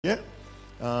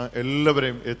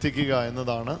എല്ലാവരെയും എത്തിക്കുക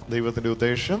എന്നതാണ് ദൈവത്തിൻ്റെ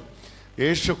ഉദ്ദേശം.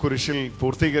 യേശു കുരിശിൽ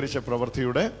പൂർത്തീകരിച്ച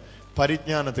പ്രവൃത്തിയുടെ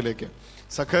പരിജ്ഞാനത്തിലേക്ക്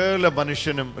സകല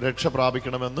മനുഷ്യനും രക്ഷ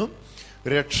പ്രാപിക്കണമെന്നും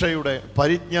രക്ഷയുടെ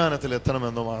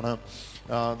പരിജ്ഞാനത്തിലെത്തണമെന്നുമാണ്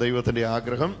ദൈവത്തിൻ്റെ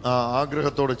ആഗ്രഹം. ആ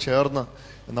ആഗ്രഹത്തോട് ചേർന്ന്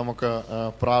നമുക്ക്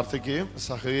പ്രാർത്ഥിക്കുകയും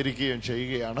സഹകരിക്കുകയും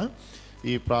ചെയ്യുകയാണ്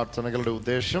ഈ പ്രാർത്ഥനകളുടെ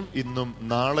ഉദ്ദേശം. ഇന്നും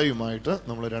നാളെയുമായിട്ട്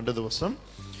നമ്മൾ 2 ദിവസം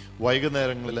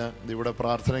വൈകുന്നേരങ്ങളിൽ ഇവിടെ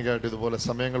പ്രാർത്ഥനയ്ക്കായിട്ട് ഇതുപോലെ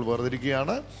സമയങ്ങൾ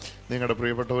വേർതിരിക്കുകയാണ്. നിങ്ങളുടെ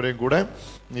പ്രിയപ്പെട്ടവരെയും കൂടെ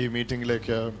ഈ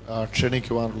മീറ്റിങ്ങിലേക്ക്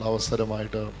ക്ഷണിക്കുവാനുള്ള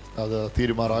അവസരമായിട്ട് അത്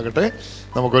തീരുമാറാകട്ടെ.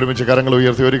 നമുക്ക് ഒരുമിച്ച് കരങ്ങൾ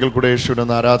ഉയർത്തി ഒരിക്കൽ കൂടെ യേശുവിനെ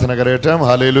ഒന്ന് ആരാധന കരയറ്റാം.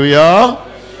 ഹല്ലേലൂയാ.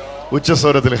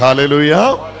 ഉച്ചസ്വരത്തിൽ ഹല്ലേലൂയാ.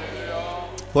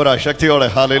 പോരാ, ശക്തിയോടെ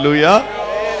ഹല്ലേലൂയാ.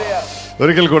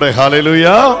 ഒരിക്കൽ കൂടെ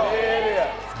ഹല്ലേലൂയാ.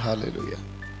 ഹല്ലേലൂയാ.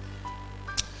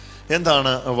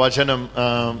 എന്താണ് വചനം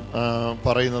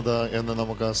പറയുന്നത് എന്ന്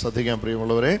നമുക്ക് ശ്രദ്ധിക്കാൻ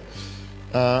പ്രിയമുള്ളവരെ.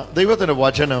 ദൈവത്തിൻ്റെ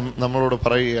വചനം നമ്മളോട്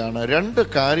പറയുകയാണ് 2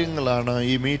 കാര്യങ്ങളാണ്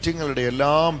ഈ മീറ്റിങ്ങുകളുടെ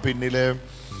എല്ലാം പിന്നിലെ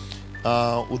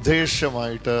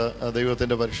ഉദ്ദേശമായിട്ട്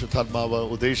ദൈവത്തിൻ്റെ പരിശുദ്ധാത്മാവ്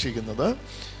ഉദ്ദേശിക്കുന്നത്.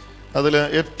 അതിൽ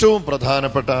ഏറ്റവും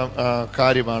പ്രധാനപ്പെട്ട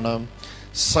കാര്യമാണ്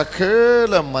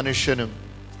സകല മനുഷ്യനും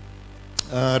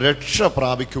രക്ഷ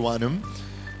പ്രാപിക്കുവാനും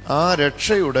ആ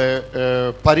രക്ഷയുടെ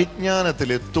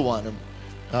പരിജ്ഞാനത്തിലെത്തുവാനും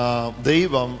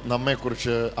ദൈവം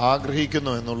നമ്മെക്കുറിച്ച്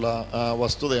ആഗ്രഹിക്കുന്നു എന്നുള്ള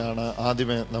വസ്തുതയാണ്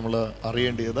ആദ്യമേ നമ്മൾ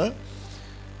അറിയേണ്ടത്.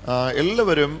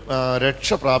 എല്ലാവരും രക്ഷ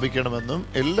പ്രാപിക്കണമെന്നും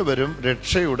എല്ലാവരും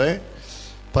രക്ഷയുടെ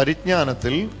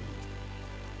പരിജ്ഞാനത്തിൽ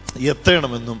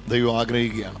എത്തണമെന്നും ദൈവം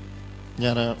ആഗ്രഹിക്കുകയാണ്.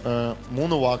 ഞാൻ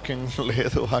 3 വാക്യങ്ങളിൽ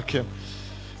ഏത് വാക്യം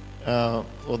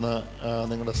ഒന്ന്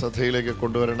നിങ്ങളുടെ ശ്രദ്ധയിലേക്ക്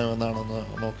കൊണ്ടുവരണമെന്നാണ്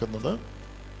നോക്കുന്നത്.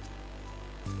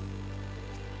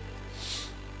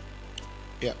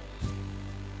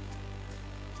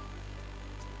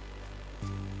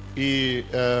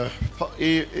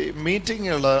 ഈ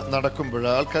മീറ്റിങ്ങുകൾ നടക്കുമ്പോൾ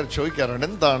ആൾക്കാർ ചോദിക്കാറുണ്ട്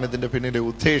എന്താണ് ഇതിൻ്റെ പിന്നിലെ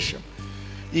ഉദ്ദേശം.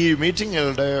 ഈ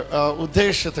മീറ്റിങ്ങുകളുടെ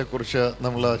ഉദ്ദേശത്തെക്കുറിച്ച്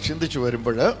നമ്മൾ ചിന്തിച്ചു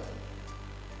വരുമ്പോൾ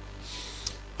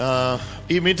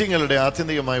ഈ മീറ്റിങ്ങുകളുടെ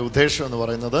ആത്യന്തികമായ ഉദ്ദേശം എന്ന്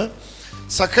പറയുന്നത്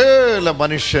സകല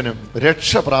മനുഷ്യനും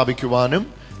രക്ഷ പ്രാപിക്കുവാനും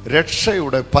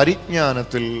രക്ഷയുടെ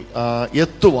പരിജ്ഞാനത്തിൽ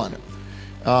എത്തുവാനും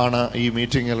ആണ് ഈ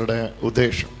മീറ്റിങ്ങുകളുടെ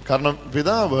ഉദ്ദേശം. കാരണം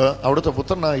പിതാവ് അവിടുത്തെ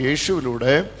പുത്രനായ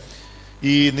യേശുവിലൂടെ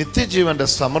ഈ നിത്യജീവന്റെ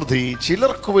സമൃദ്ധി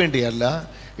ചിലർക്ക് വേണ്ടിയല്ല,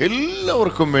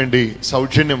 എല്ലാവർക്കും വേണ്ടി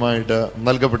സൗജന്യമായിട്ട്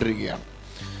നൽകപ്പെട്ടിരിക്കുകയാണ്.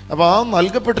 അപ്പോൾ ആ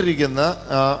നൽകപ്പെട്ടിരിക്കുന്ന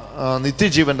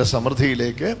നിത്യജീവന്റെ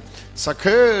സമൃദ്ധിയിലേക്ക്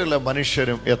സകല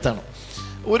മനുഷ്യരും എത്തണം.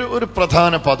 ഒരു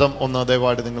പ്രധാന പദം ഒന്ന്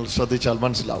ദയവായിട്ട് നിങ്ങൾ ശ്രദ്ധിച്ചാൽ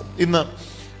മനസ്സിലാവും. ഇന്ന്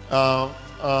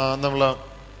നമ്മൾ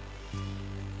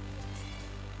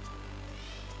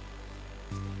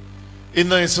ഈ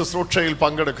ശുശ്രൂഷയിൽ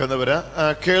പങ്കെടുക്കുന്നവര്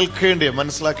കേൾക്കേണ്ടിയ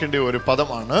മനസ്സിലാക്കേണ്ടിയ ഒരു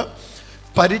പദമാണ്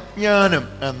പരിജ്ഞാനം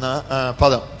എന്ന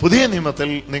പദം. പുതിയ നിയമത്തിൽ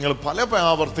നിങ്ങൾ പല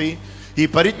ആവർത്തി ഈ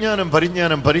പരിജ്ഞാനം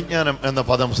പരിജ്ഞാനം പരിജ്ഞാനം എന്ന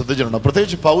പദം ശ്രദ്ധിച്ചിട്ടുണ്ട്.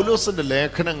 പ്രത്യേകിച്ച് പൗലോസിന്റെ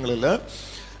ലേഖനങ്ങളിൽ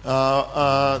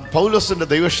പൗലോസിന്റെ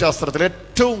ദൈവശാസ്ത്രത്തിൽ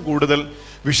ഏറ്റവും കൂടുതൽ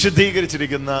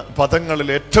വിശദീകരിച്ചിരിക്കുന്ന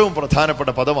പദങ്ങളിൽ ഏറ്റവും പ്രധാനപ്പെട്ട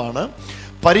പദമാണ്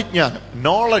പരിജ്ഞാനം,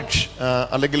 നോളജ്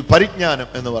അല്ലെങ്കിൽ പരിജ്ഞാനം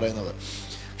എന്ന് പറയുന്നത്.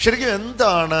 ശരിക്കും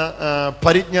എന്താണ്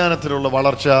പരിജ്ഞാനത്തിലുള്ള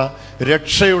വളർച്ച?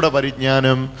 രക്ഷയുടെ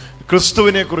പരിജ്ഞാനം,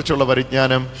 ക്രിസ്തുവിനെ കുറിച്ചുള്ള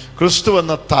പരിജ്ഞാനം, ക്രിസ്തു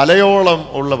എന്ന തലയോളം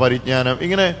ഉള്ള പരിജ്ഞാനം.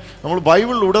 ഇങ്ങനെ നമ്മൾ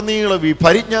ബൈബിൾ ഉടനീളം ഈ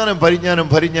പരിജ്ഞാനം പരിജ്ഞാനം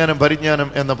പരിജ്ഞാനം പരിജ്ഞാനം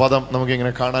എന്ന പദം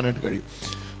നമുക്കിങ്ങനെ കാണാനായിട്ട് കഴിയും.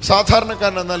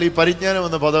 സാധാരണക്കാരൻ എന്നാൽ ഈ പരിജ്ഞാനം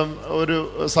എന്ന പദം ഒരു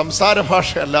സംസാര ഭാഷ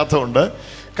അല്ലാത്തതുകൊണ്ട്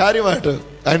കാര്യമായിട്ട്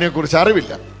അതിനെക്കുറിച്ച്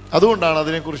അറിവില്ല. അതുകൊണ്ടാണ്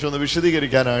അതിനെക്കുറിച്ചൊന്ന്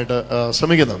വിശദീകരിക്കാനായിട്ട്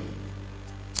ശ്രമിക്കുന്നത്.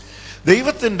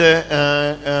 ദൈവത്തിൻ്റെ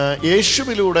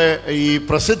യേശുവിലൂടെ ഈ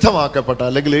പ്രസിദ്ധമാക്കപ്പെട്ട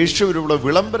അല്ലെങ്കിൽ യേശുവിലൂടെ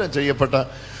വിളംബരം ചെയ്യപ്പെട്ട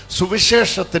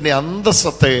സുവിശേഷത്തിൻ്റെ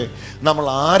അന്തസ്സത്തെ നമ്മൾ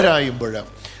ആരായുമ്പോൾ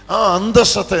ആ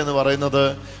അന്തസ്സത്തെ എന്ന് പറയുന്നത്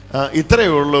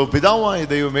ഇത്രയേ ഉള്ളൂ. പിതാവായ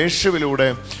ദൈവം യേശുവിലൂടെ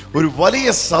ഒരു വലിയ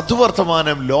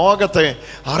സദ്വർത്തമാനം ലോകത്തെ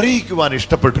അറിയിക്കുവാൻ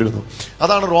ഇഷ്ടപ്പെട്ടിരുന്നു.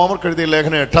 അതാണ് റോമർക്ക് എഴുതിയ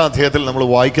ലേഖനം 8-ാം അധ്യായത്തിൽ നമ്മൾ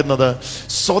വായിക്കുന്നത്.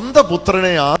 സ്വന്തം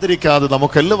പുത്രനെ ആദരിക്കാതെ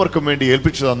നമുക്കെല്ലാവർക്കും വേണ്ടി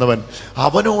ഏൽപ്പിച്ചു തന്നവൻ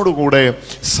അവനോടുകൂടെ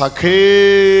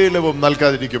സകലവും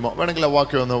നൽകാതിരിക്കുമോ? വേണമെങ്കിൽ ആ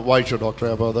വാക്യം ഒന്ന് വായിച്ചു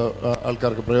ഡോക്ടറെ, അപ്പോൾ അത്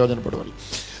ആൾക്കാർക്ക് പ്രയോജനപ്പെടുമല്ലോ.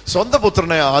 സ്വന്തം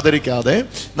പുത്രനെ ആദരിക്കാതെ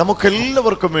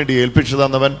നമുക്കെല്ലാവർക്കും വേണ്ടി ഏൽപ്പിച്ചു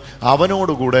തന്നവൻ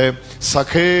അവനോടുകൂടെ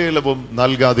സകലവും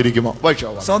നൽകാതിരിക്കുമോ? വായിച്ചോ.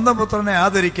 സ്വന്തം പുത്രനെ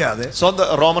ആദരിക്കാതെ,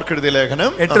 റോമർക്ക് എഴുതിയ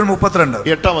ലേഖനം 8:32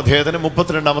 8-ാം അധ്യായത്തിന്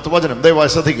 32-ാമത്തെ വചനം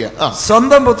ദയവായി ശ്രദ്ധിക്കുക.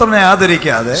 സ്വന്തം പുത്രനെ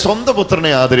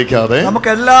ആദരിക്കാതെ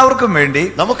നമുക്കെല്ലാവർക്കും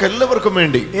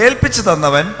വേണ്ടി ഏൽപ്പിച്ചു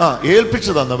തന്നവൻ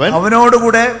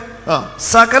അവനോടുകൂടെ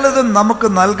സകലതും നമുക്ക്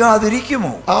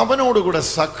നൽകാതിരിക്കുമോ? അവനോടുകൂടെ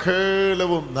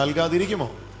സകലവും നൽകാതിരിക്കുമോ?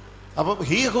 അപ്പം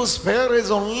he who spare is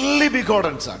only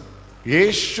begotten son,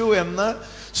 യേശു എന്ന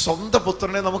സ്വന്തം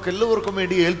പുത്രനെ നമുക്ക് എല്ലാവർക്കും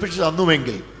വേണ്ടി ഏൽപ്പിച്ചു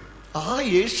തന്നുവെങ്കിൽ ആ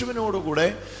യേശുവിനോടുകൂടെ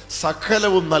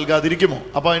സകലവും നൽകാതിരിക്കുമോ?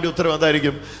 അപ്പൊ അതിന്റെ ഉത്തരം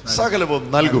എന്തായിരിക്കും? സകലവും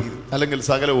നൽകും, അല്ലെങ്കിൽ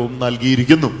സകലവും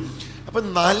നൽകിയിരിക്കുന്നു. അപ്പൊ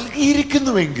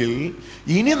നൽകിയിരിക്കുന്നുവെങ്കിൽ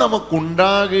ഇനി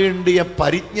നമുക്കുണ്ടാകേണ്ടിയ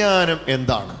പരിജ്ഞാനം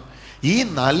എന്താണ്? ഈ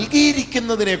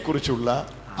നൽകിയിരിക്കുന്നതിനെ കുറിച്ചുള്ള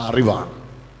അറിവാണ്.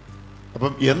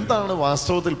 അപ്പം എന്താണ്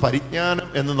വാസ്തവത്തിൽ പരിജ്ഞാനം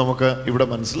എന്ന് നമുക്ക് ഇവിടെ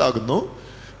മനസ്സിലാകുന്നു.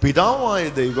 പിതാവായ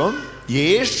ദൈവം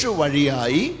യേശു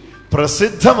വഴിയായി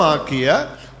പ്രസിദ്ധമാക്കിയ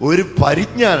ഒരു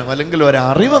പരിജ്ഞാനം അല്ലെങ്കിൽ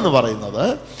ഒരറിവെന്ന് പറയുന്നത്,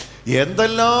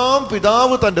 എന്തെല്ലാം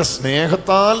പിതാവ് തൻ്റെ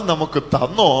സ്നേഹത്താൽ നമുക്ക്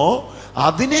തന്നോ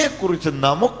അതിനെക്കുറിച്ച്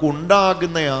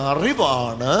നമുക്കുണ്ടാകുന്ന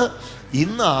അറിവാണ്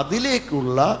ഇന്ന്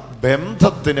അതിലേക്കുള്ള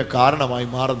ബന്ധത്തിന് കാരണമായി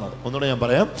മാറുന്നത്. ഒന്നുകൂടെ ഞാൻ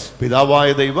പറയാം. പിതാവായ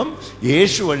ദൈവം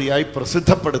യേശു വഴിയായി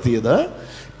പ്രസിദ്ധപ്പെടുത്തിയത്,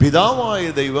 പിതാവായ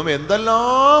ദൈവം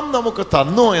എന്തെല്ലാം നമുക്ക്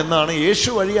തന്നു എന്നാണ് യേശു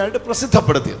വഴിയായിട്ട്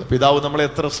പ്രസിദ്ധപ്പെടുത്തിയത്. പിതാവ് നമ്മളെ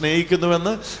എത്ര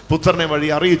സ്നേഹിക്കുന്നുവെന്ന് പുത്രനെ വഴി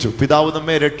അറിയിച്ചു. പിതാവ്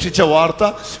നമ്മെ രക്ഷിച്ച വാർത്ത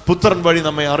പുത്രൻ വഴി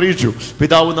നമ്മെ അറിയിച്ചു.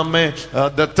 പിതാവ് നമ്മെ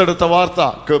ദത്തെടുത്ത വാർത്ത,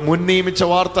 മുൻനിയമിച്ച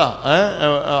വാർത്ത,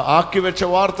 ആക്കി വെച്ച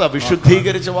വാർത്ത,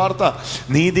 വിശുദ്ധീകരിച്ച വാർത്ത,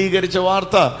 നീതീകരിച്ച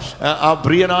വാർത്ത, ആ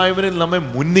പ്രിയനായവനിൽ നമ്മെ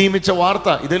മുൻനിയമിച്ച വാർത്ത,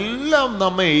 ഇതെല്ലാം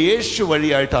നമ്മെ യേശു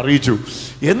വഴിയായിട്ട് അറിയിച്ചു.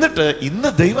 എന്നിട്ട് ഇന്ന്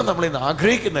ദൈവം നമ്മളെ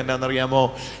ആഗ്രഹിക്കുന്നത് എന്നാണെന്നറിയാമോ?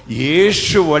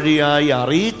 യേശു വഴിയായി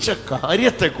അറിയിച്ച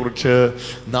കാര്യത്തെക്കുറിച്ച്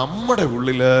നമ്മുടെ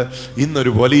ഉള്ളിൽ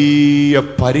ഇന്നൊരു വലിയ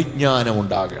പരിജ്ഞാനം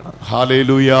ഉണ്ടാകണം.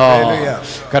 ഹല്ലേലൂയ.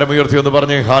 കരമുയർത്തി ഒന്ന്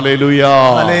പറഞ്ഞേ ഹല്ലേലൂയ.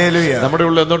 നമ്മുടെ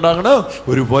ഉള്ളിൽ എന്തുണ്ടാകണം?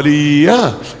 ഒരു വലിയ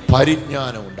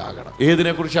പരിജ്ഞാനം ഉണ്ടാകണം.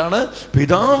 ഏതിനെ കുറിച്ചാണ്?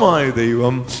 പിതാവായ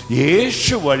ദൈവം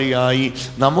യേശു വഴിയായി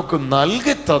നമുക്ക്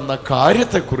നൽകി തന്ന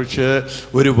കാര്യത്തെക്കുറിച്ച്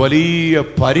ഒരു വലിയ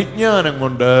പരിജ്ഞാനം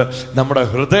കൊണ്ട് നമ്മുടെ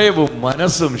ഹൃദയവും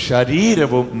മനസ്സും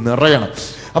ശരീരവും നിറയണം.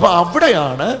 അപ്പൊ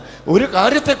അവിടെയാണ് ഒരു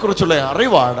കാര്യത്തെക്കുറിച്ചുള്ള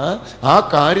അറിവാണ് ആ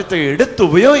കാര്യത്തെ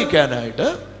എടുത്തുപയോഗിക്കാനായിട്ട്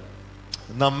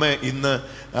നമ്മെ ഇന്ന്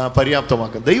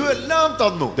പര്യാപ്തമാക്കും. ദൈവം എല്ലാം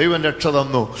തന്നു. ദൈവം രക്ഷ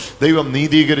തന്നു, ദൈവം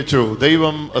നീതീകരിച്ചു,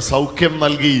 ദൈവം സൗഖ്യം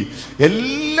നൽകി,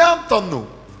 എല്ലാം തന്നു,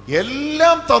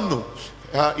 എല്ലാം തന്നു.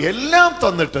 എല്ലാം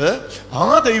തന്നിട്ട് ആ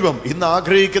ദൈവം ഇന്ന്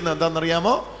ആഗ്രഹിക്കുന്ന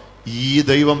എന്താണെന്നറിയാമോ? ഈ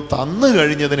ദൈവം തന്നു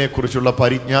കഴിഞ്ഞതിനെ കുറിച്ചുള്ള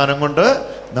പരിജ്ഞാനം കൊണ്ട്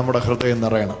നമ്മുടെ ഹൃദയം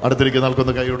നിറയണം. അടുത്തിരിക്കുന്ന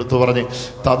ആൾക്കൊന്ന് കൈ കൊടുത്ത് പറഞ്ഞ്,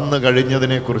 തന്നു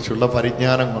കഴിഞ്ഞതിനെ കുറിച്ചുള്ള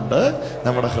പരിജ്ഞാനം കൊണ്ട്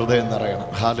നമ്മുടെ ഹൃദയം നിറയണം.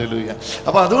 ഹല്ലേലൂയ.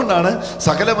 അപ്പൊ അതുകൊണ്ടാണ്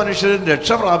സകല മനുഷ്യരും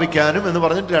രക്ഷ പ്രാപിക്കാനും എന്ന്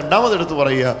പറഞ്ഞിട്ട് രണ്ടാമതെടുത്ത്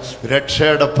പറയുക,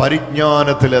 രക്ഷയുടെ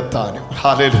പരിജ്ഞാനത്തിലെത്താനും.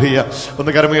 ഹല്ലേലൂയ.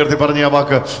 ഒന്ന് കരമുയർത്തി പറഞ്ഞ ആ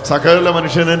വാക്ക്, സകല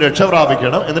മനുഷ്യനും രക്ഷ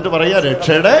പ്രാപിക്കണം, എന്നിട്ട് പറയുക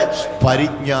രക്ഷയുടെ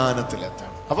പരിജ്ഞാനത്തിലെത്താൻ.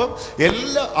 അപ്പം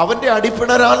അവന്റെ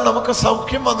അടിപ്പിണരാൽ നമുക്ക്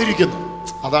സൗഖ്യം വന്നിരിക്കുന്നു.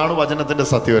 അതാണ് വചനത്തിന്റെ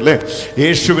സത്യം, അല്ലേ?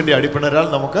 യേശുവിന്റെ അടിപ്പിണരാൽ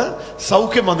നമുക്ക്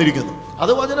സൗഖ്യം വന്നിരിക്കുന്നു.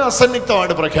 അത് വചനം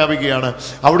അസന്നിഗ്ധമായിട്ട് പ്രഖ്യാപിക്കുകയാണ്.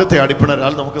 അവിടുത്തെ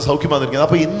അടിപ്പിണരാൽ നമുക്ക് സൗഖ്യം വന്നിരിക്കുന്നത്.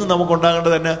 അപ്പൊ ഇന്ന്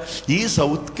നമുക്കുണ്ടാകേണ്ടത് തന്നെ ഈ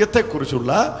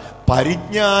സൗഖ്യത്തെക്കുറിച്ചുള്ള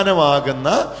പരിജ്ഞാനമാകുന്ന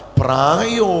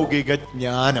പ്രായോഗിക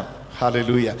ജ്ഞാനം.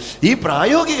 ഹല്ലേലൂയ. ഈ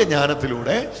പ്രായോഗിക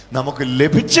ജ്ഞാനത്തിലൂടെ നമുക്ക്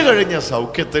ലഭിച്ചു കഴിഞ്ഞ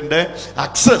സൗഖ്യത്തിന്റെ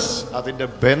അക്സസ്, അതിന്റെ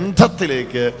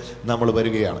ബന്ധത്തിലേക്ക് നമ്മൾ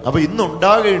വരികയാണ്. അപ്പൊ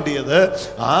ഇന്നുണ്ടാകേണ്ടിയത്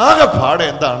ആകെപ്പാടെ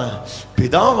എന്താണ്?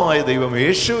 പിതാവായ ദൈവം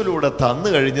യേശുവിലൂടെ തന്നു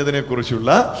കഴിഞ്ഞതിനെ കുറിച്ചുള്ള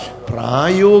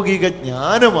പ്രായോഗിക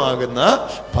ജ്ഞാനമാകുന്ന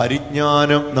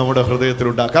പരിജ്ഞാനം നമ്മുടെ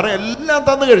ഹൃദയത്തിലുണ്ടാകും. കാരണം എല്ലാം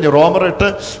തന്നു കഴിഞ്ഞു. റോമർ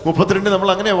 8:32 നമ്മൾ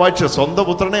അങ്ങനെ വായിച്ചു, സ്വന്തം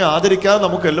പുത്രനെ ആദരിക്കാതെ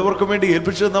നമുക്ക് എല്ലാവർക്കും വേണ്ടി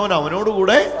ഏൽപ്പിച്ചു തന്നവൻ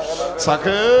അവനോടുകൂടെ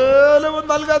സകലവും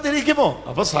നൽകാതിരിക്കുമോ?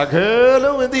 അപ്പൊ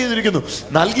സകലവും എന്ത് ചെയ്തിരിക്കുന്നു?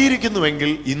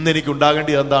 നൽകിയിരിക്കുന്നുവെങ്കിൽ ഇന്നെനിക്ക്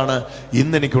ഉണ്ടാകേണ്ടത് എന്താണ്?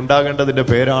 ഇന്നെനിക്ക് ഉണ്ടാകേണ്ടതിന്റെ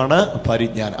പേരാണ്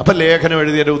പരിജ്ഞാനം. അപ്പൊ ലേഖനം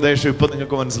എഴുതിയതിന്റെ ഉദ്ദേശം ഇപ്പൊ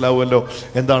നിങ്ങൾക്ക് മനസ്സിലാവുമല്ലോ.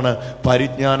 എന്താണ്?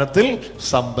 പരിജ്ഞാനത്തിൽ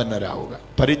സമ്പന്നരാവുക,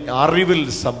 അറിവിൽ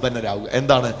സമ്പന്നരാവുക.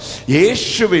 എന്താണ്?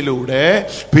 യേശുവിലൂടെ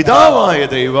പിതാവായ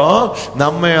ദൈവം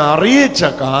നമ്മെ അറിയിച്ച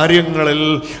കാര്യങ്ങളിൽ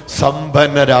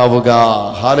സമ്പന്നരാവുക.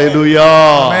 ഹല്ലേലൂയ.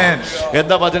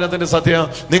 എന്താ വചനത്തിന്റെ സത്യം?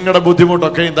 നിങ്ങളുടെ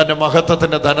ബുദ്ധിമുട്ടൊക്കെയും തന്റെ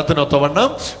മഹത്വത്തിന്റെ ധനത്തിനൊത്തവണ്ണം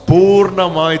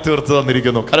പൂർണ്ണമായി തീർത്തു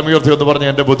തന്നിരിക്കുന്നു. കരമുയർത്തി ഒന്ന് പറഞ്ഞ,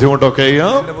 എന്റെ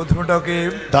ബുദ്ധിമുട്ടൊക്കെയും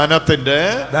ധനത്തിന്റെ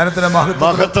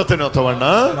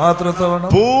മഹത്വത്തിനൊത്തവണ്ണം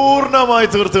പൂർണ്ണമായി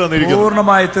തീർത്തു തന്നിരിക്കുന്നു.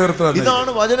 ഇതാണ്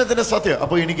വചനത്തിന്റെ സത്യം.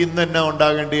 അപ്പൊ എനിക്ക് ഇന്ന് തന്നെ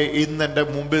ഉണ്ടാകേണ്ടിയ, ഇന്ന് എന്റെ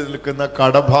മുമ്പിൽ നിൽക്കുന്ന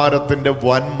കടഭാരത്തിന്റെ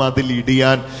വൻമതിൽ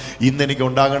ഇടിയാൻ ഇന്നെനിക്ക്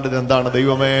ഉണ്ടാകേണ്ടത് എന്താണ്?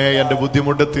 ദൈവമേ എന്റെ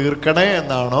ബുദ്ധിമുട്ട് തീർക്കണേ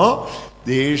എന്നാണോ?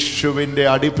 യേശുവിന്റെ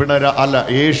അടിപ്പിണര അല്ല,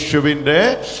 യേശുവിന്റെ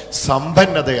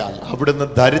സമ്പന്നതയാൽ, അവിടുന്ന്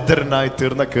ദരിദ്രനായി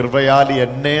തീർന്ന കൃപയാൽ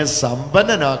എന്നെ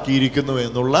സമ്പന്നനാക്കിയിരിക്കുന്നു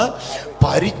എന്നുള്ള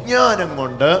പരിജ്ഞാനം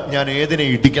കൊണ്ട് ഞാൻ ഏതിനെ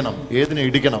ഇടിക്കണം?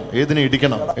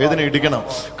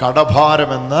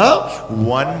 കടഭാരമെന്ന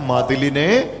വൻമതിലിനെ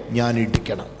ഞാൻ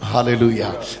ഇടിക്കണം. ഹല്ലേലൂയ.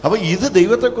 അപ്പൊ ഇത്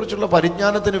ദൈവത്തെക്കുറിച്ചുള്ള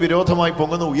പരിജ്ഞാനത്തിന് വിരോധമായി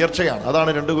പൊങ്ങുന്ന ഉയർച്ചയാണ്. അതാണ്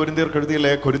 2 കൊരിന്ത്യർക്ക് എഴുതിയ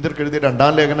 2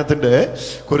 ലേഖനത്തിന്റെ,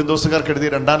 കൊരിന്തോസുകാർക്ക് എഴുതിയ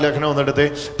 2 ലേഖനം ഒന്നെടുത്ത്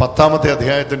 10-ാമത്തെ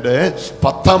അധ്യായത്തിന്റെ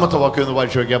 10-ാമത്തെ വാക്യം ഒന്ന്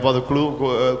വായിച്ചു വയ്ക്കുക. അപ്പൊ അത്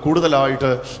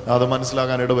കൂടുതലായിട്ട് അത്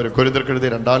മനസ്സിലാകാൻ ഇടവരും. കൊരിന്ത്യർക്ക് എഴുതിയ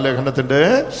 2 ലേഖനത്തിന്റെ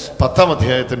 10-ാം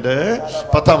അധ്യായത്തിന്റെ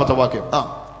 10-ാമത്തെ വാക്യം.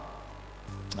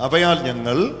 അവയാൽ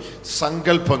ഞങ്ങൾ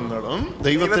സങ്കല്പങ്ങളും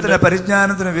ദൈവത്തിന്റെ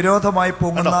പരിജ്ഞാനത്തിന് വിരോധമായി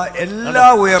പോകുന്ന എല്ലാ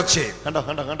ഉയർച്ചയും.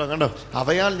 കണ്ടോ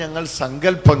അവയാൽ ഞങ്ങൾ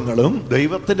സങ്കല്പങ്ങളും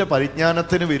ദൈവത്തിന്റെ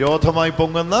പരിജ്ഞാനത്തിന് വിരോധമായി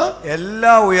പൊങ്ങുന്ന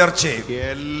എല്ലാ ഉയർച്ചയും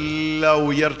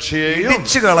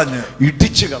ഇടിച്ചു കളഞ്ഞ്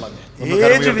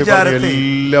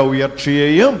എല്ലാ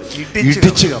ഉയർച്ചയെയും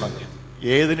ഇടിച്ചു കളഞ്ഞ്.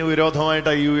 ഏതിന്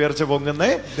വിരോധമായിട്ടാണ് ഈ ഉയർച്ച പൊങ്ങുന്നേ?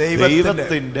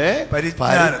 ദൈവത്തിന്റെ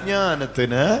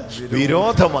പരിജ്ഞാനത്തിന്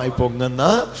വിരോധമായി പൊങ്ങുന്ന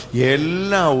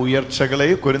എല്ലാ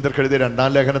ഉയർച്ചകളെയും. കൊരിന്ത്യർക്ക് എഴുതിയ 2-ാം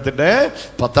ലേഖനത്തിന്റെ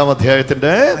 10-ാം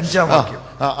അധ്യായത്തിന്റെ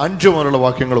 5 മുതലുള്ള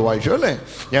വാക്യങ്ങൾ വായിച്ചു അല്ലേ?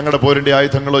 ഞങ്ങളുടെ പോരിന്റെ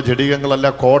ആയുധങ്ങളോ ജഡികങ്ങളല്ല,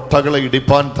 കോട്ടകളെ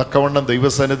ഇടിപ്പാൻ തക്കവണ്ണം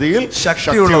ദൈവസന്നിധിയിൽ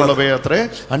ശക്തിയുള്ളവയെ അത്രേ.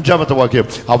 5-ാമത്തെ വാക്യം,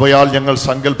 അവയാൽ ഞങ്ങൾ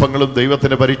സങ്കല്പങ്ങളും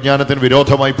ദൈവത്തിന്റെ പരിജ്ഞാനത്തിന്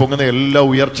വിരോധമായി പൊങ്ങുന്ന എല്ലാ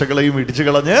ഉയർച്ചകളെയും ഇടിച്ചു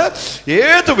കളഞ്ഞ്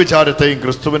ഏതു വിചാരത്തെയും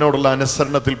ക്രിസ്തുവിനോടുള്ള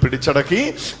അനുസരണത്തിൽ പിടിച്ചടക്കി.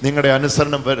 നിങ്ങളുടെ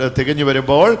അനുസരണം തികഞ്ഞു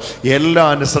വരുമ്പോൾ എല്ലാ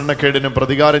അനുസരണക്കേടിനും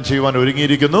പ്രതികാരം ചെയ്യുവാൻ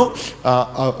ഒരുങ്ങിയിരിക്കുന്നു.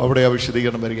 അവിടെ ആ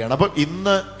വിശദീകരണം വരികയാണ്. അപ്പൊ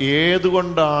ഇന്ന്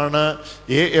ഏതുകൊണ്ടാണ്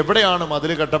എവിടെയാണ്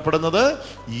മതിൽ കെട്ടപ്പെടുന്നത്?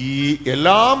 ഈ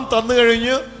എല്ലാം തന്നു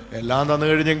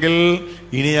കഴിഞ്ഞെങ്കിൽ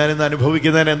ഇനി ഞാനിന്ന്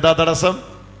അനുഭവിക്കുന്നതിന് എന്താ തടസ്സം?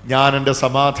 ഞാൻ എൻ്റെ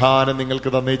സമാധാനം നിങ്ങൾക്ക്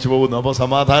തന്നേച്ചു പോകുന്നു. അപ്പോൾ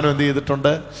സമാധാനം എന്ത്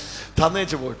ചെയ്തിട്ടുണ്ട്?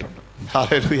 തന്നേച്ചു പോയിട്ടുണ്ട്.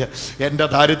 ഹല്ലേലൂയ. എൻ്റെ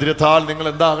ദാരിദ്ര്യത്താൽ നിങ്ങൾ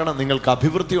എന്താകണം? നിങ്ങൾക്ക്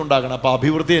അഭിവൃദ്ധി ഉണ്ടാകണം. അപ്പൊ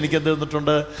അഭിവൃദ്ധി എനിക്ക് എന്ത്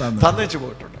തന്നിട്ടുണ്ട്? തന്നേച്ചു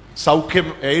പോയിട്ടുണ്ട്. സൗഖ്യം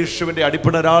യേശുവിന്റെ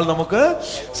അടിപ്പിണരാൽ നമുക്ക്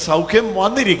സൗഖ്യം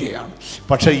വന്നിരിക്കുകയാണ്.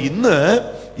 പക്ഷെ ഇന്ന്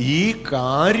ഈ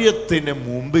കാര്യത്തിന്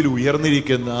മുമ്പിൽ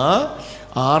ഉയർന്നിരിക്കുന്ന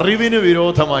അറിവിന്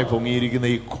വിരോധമായി പൊങ്ങിയിരിക്കുന്ന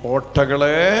ഈ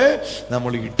കോട്ടകളെ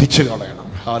നമ്മൾ ഇടിച്ചു കളയണം.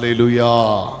 ഹല്ലേലൂയാ.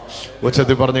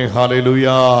 ഉച്ചത്തിൽ പറഞ്ഞേ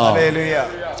ഹല്ലേലൂയാ.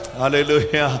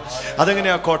 ഹല്ലേലൂയ.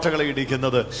 അതെങ്ങനെയാ കോട്ടകളെ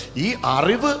ഇടിക്കുന്നത്? ഈ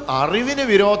അറിവിന്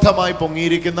വിരോധമായി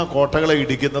പൊങ്ങിയിരിക്കുന്ന കോട്ടകളെ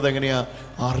ഇടിക്കുന്നത് എങ്ങനെയാ?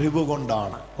 അറിവ്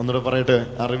കൊണ്ടാണ്. ഒന്നുകൂടെ പറയട്ടെ,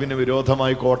 അറിവിന്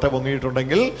വിരോധമായി കോട്ട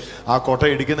പൊങ്ങിയിട്ടുണ്ടെങ്കിൽ ആ കോട്ട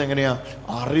ഇടിക്കുന്നത് എങ്ങനെയാ?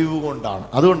 അറിവ് കൊണ്ടാണ്.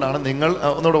 അതുകൊണ്ടാണ് നിങ്ങൾ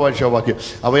ഒന്നുകൂടെ വായിച്ച വാക്യം,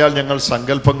 അവയാൽ ഞങ്ങൾ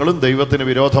സങ്കല്പങ്ങളും ദൈവത്തിന്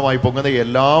വിരോധമായി പൊങ്ങുന്ന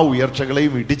എല്ലാ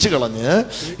ഉയർച്ചകളെയും ഇടിച്ചു കളഞ്ഞ്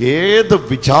ഏത്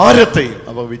വിചാരത്തെയും.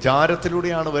 അപ്പൊ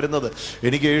വിചാരത്തിലൂടെയാണ് വരുന്നത്.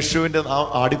 എനിക്ക് യേശുവിന്റെ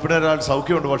അടിപ്പിണരാൽ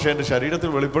സൗഖ്യമുണ്ട്, പക്ഷെ എൻ്റെ ശരീരത്തിൽ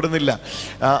വെളിപ്പെടുന്നില്ല.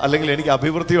 അല്ലെങ്കിൽ എനിക്ക്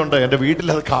അഭിവൃദ്ധിയുണ്ട്, എൻ്റെ വീട്ടിൽ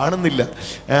അത് കാണുന്നില്ല.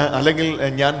 അല്ലെങ്കിൽ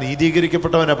ഞാൻ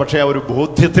നീതീകരിക്കപ്പെട്ടവനാ, പക്ഷെ ആ ഒരു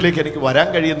ബോധ്യത്തിലേക്ക് എനിക്ക് വരാൻ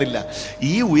കഴിയുന്നില്ല.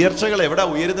 ഈ ഉയർച്ചകൾ എവിടെ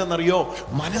ഉയരുന്നതെന്നറിയോ?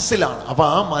 മനസ്സിലാണ്. അപ്പൊ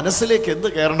ആ മനസ്സിലേക്ക് എന്ത്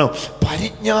കയറണം?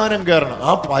 പരിജ്ഞാനം കയറണം.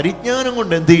 ആ പരിജ്ഞാനം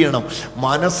കൊണ്ട് എന്ത് ചെയ്യണം?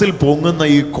 മനസ്സിൽ പൊങ്ങുന്ന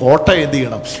ഈ കോട്ട എന്ത്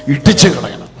ചെയ്യണം? ഇടിച്ചു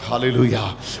കളയണം. ഹല്ലേലൂയാ.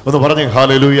 ഒന്ന് പറഞ്ഞേ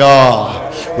ഹല്ലേലൂയാ.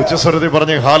 ഉച്ചസ്വരത്തിൽ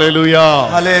പറഞ്ഞേ ഹല്ലേലൂയാ.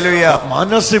 ഹല്ലേലൂയാ.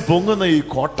 മനസ്സിൽ പൊങ്ങുന്ന ഈ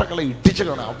കോട്ടകളെ ഇടിച്ചു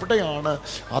കളയണം.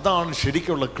 അതാണ്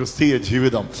ശരിക്കുള്ള ക്രിസ്തീയ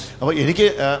ജീവിതം. അപ്പൊ എനിക്ക്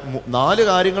 4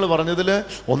 കാര്യങ്ങൾ പറഞ്ഞതിൽ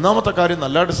ഒന്നാമത്തെ കാര്യം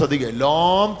നല്ലതായിട്ട് ശ്രദ്ധിക്കുക.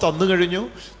 എല്ലാം തന്നു കഴിഞ്ഞു,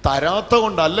 തരാത്ത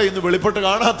കൊണ്ടല്ല ഇന്ന് വെളിപ്പെട്ട്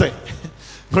കാണാത്തെ.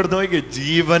 ഇവിടുന്ന് നോക്കിയ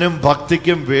ജീവനും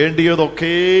ഭക്തിക്കും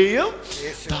വേണ്ടിയതൊക്കെയും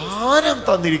ദാനം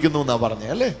തന്നിരിക്കുന്നു എന്നാ പറഞ്ഞേ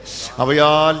അല്ലേ?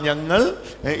 അവയാൽ ഞങ്ങൾ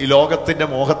ഈ ലോകത്തിന്റെ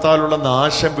മോഹത്താലുള്ള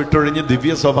നാശം വിട്ടൊഴിഞ്ഞ്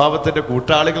ദിവ്യ സ്വഭാവത്തിന്റെ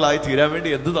കൂട്ടാളികളായി തീരാൻ വേണ്ടി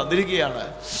എന്ത് തന്നിരിക്കുകയാണ്?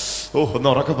 ഒന്ന്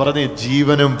ഉറക്കെ പറഞ്ഞേ,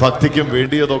 ജീവനും ഭക്തിക്കും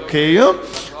വേണ്ടിയതൊക്കെയും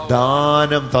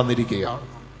ദാനം തന്നിരിക്കുകയാണ്.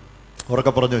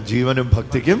 ഉറക്കെ പറഞ്ഞു, ജീവനും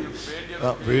ഭക്തിക്കും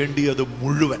വേണ്ടിയത്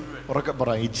മുഴുവൻ. ഉറക്കെ പറ.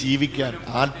 ഈ ജീവിക്കാൻ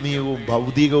ആത്മീയവും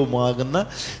ഭൗതികവുമാകുന്ന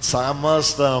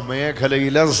സമസ്ത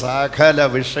മേഖലയിലെ സകല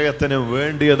വിഷയത്തിന്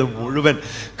വേണ്ടിയത് മുഴുവൻ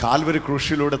കാൽവരി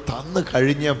ക്രൂശിലൂടെ തന്നു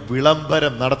കഴിഞ്ഞ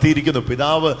വിളംബരം നടത്തിയിരിക്കുന്നു.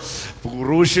 പിതാവ്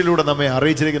ക്രൂശിലൂടെ നമ്മെ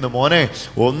അറിയിച്ചിരിക്കുന്നു, മോനെ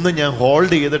ഒന്നും ഞാൻ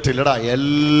ഹോൾഡ് ചെയ്തിട്ടില്ലടാ,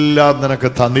 എല്ലാം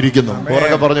നിനക്ക് തന്നിരിക്കുന്നു.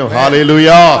 ഉറക്കെ പറഞ്ഞു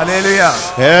ഹല്ലേലൂയാ.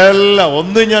 എല്ലാം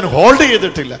ഒന്നും ഞാൻ ഹോൾഡ്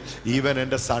ചെയ്തിട്ടില്ല. ഈവൻ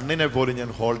എൻ്റെ സണ്ണിനെ പോലും ഞാൻ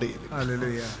ഹോൾഡ്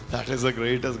ചെയ്തില്ല. That is the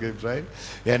greatest gift, right?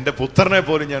 എൻ്റെ പുത്രനെ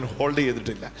പോലും ഞാൻ ഹോൾഡ്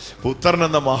ചെയ്തിട്ടില്ല. പുത്രൻ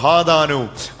എന്ന മഹാദാനവും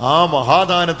ആ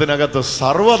മഹാദാനത്തിനകത്ത്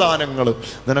സർവ്വദാനങ്ങളും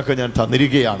നിനക്ക് ഞാൻ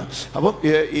തന്നിരിക്കുകയാണ്. അപ്പം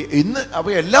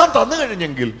എല്ലാം തന്നു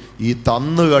കഴിഞ്ഞെങ്കിൽ ഈ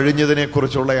തന്നു കഴിഞ്ഞതിനെ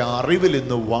കുറിച്ചുള്ള അറിവിൽ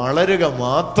ഇന്ന് വളരുക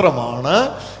മാത്രമാണ്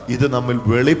ഇത് നമ്മിൽ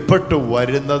വെളിപ്പെട്ട്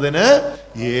വരുന്നതിന്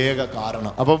ഏക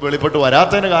കാരണം. അപ്പം വെളിപ്പെട്ട്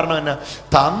വരാത്തതിന് കാരണം എന്നാ?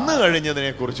 തന്നു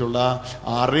കഴിഞ്ഞതിനെ കുറിച്ചുള്ള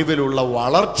അറിവിലുള്ള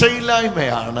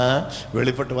വളർച്ചയില്ലായ്മയാണ്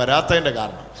വെളിപ്പെട്ട് വരാത്തതിൻ്റെ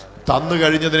കാരണം. തന്നു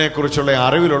കഴിഞ്ഞതിനെ കുറിച്ചുള്ള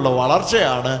അറിവിലുള്ള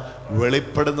വളർച്ചയാണ്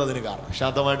വെളിപ്പെടുന്നതിന് കാരണം.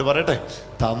 ശാന്തമായിട്ട് പറയട്ടെ,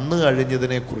 തന്നു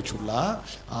കഴിഞ്ഞതിനെ കുറിച്ചുള്ള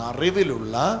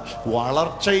അറിവിലുള്ള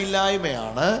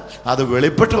വളർച്ചയില്ലായ്മയാണ് അത്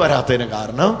വെളിപ്പെട്ട് വരാത്തതിന്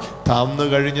കാരണം. തന്നു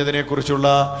കഴിഞ്ഞതിനെ കുറിച്ചുള്ള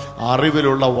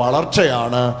അറിവിലുള്ള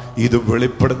വളർച്ചയാണ് ഇത്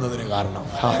വെളിപ്പെടുന്നതിന് കാരണം.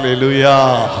 ഹല്ലേലൂയാ.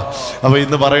 അപ്പൊ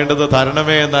ഇന്ന് പറയേണ്ടത്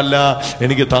തരണമേ എന്നല്ല,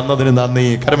 എനിക്ക് തന്നതിന് നന്ദി.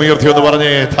 കരമുയർത്തി ഒന്ന്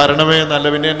പറഞ്ഞേ, തരണമേ എന്നല്ല,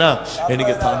 പിന്നെ എന്നാ?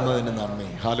 എനിക്ക് തന്നതിന് നന്ദി.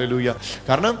 ഹല്ലേലൂയ.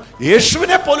 കാരണം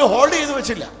യേശുവിനെ പോലും ഹോൾഡ് ചെയ്ത്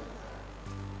വെച്ചില്ല.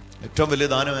 ഏറ്റവും വലിയ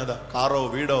ദാനം ഏതാ? കാറോ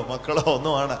വീടോ മക്കളോ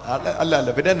ഒന്നുമാണ്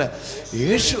അല്ല. പിന്നെ എന്നാ?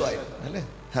 യേശുവായിരുന്നു അല്ലേ?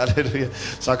 ഹല്ലേലൂയ.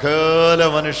 സകല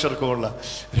മനുഷ്യർക്കുമുള്ള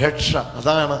രക്ഷ,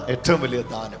 അതാണ് ഏറ്റവും വലിയ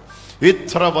ദാനം.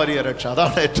 ഇത്ര വലിയ രക്ഷ,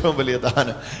 അതാണ് ഏറ്റവും വലിയ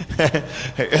ദാനം.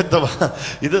 എന്തുവാ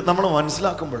ഇത് നമ്മൾ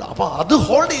മനസ്സിലാക്കുമ്പോഴാണ്. അപ്പൊ അത്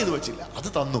ഹോൾഡ് ചെയ്ത് വെച്ചില്ല, അത്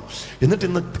തന്നു. എന്നിട്ട്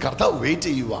ഇന്ന് കർത്താവ് വെയിറ്റ്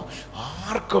ചെയ്യുക,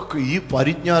 ആർക്കൊക്കെ ഈ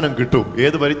പരിജ്ഞാനം കിട്ടും.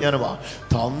 ഏത് പരിജ്ഞാനമാ?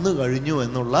 തന്നു കഴിഞ്ഞു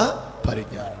എന്നുള്ള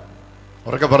പരിജ്ഞാനം.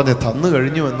 അവരൊക്കെ പറഞ്ഞ് തന്നു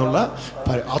കഴിഞ്ഞു എന്നുള്ള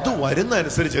അത് വരുന്ന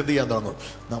അനുസരിച്ച് എന്ത് ചെയ്യാൻ തുടങ്ങും?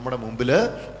 നമ്മുടെ മുമ്പിൽ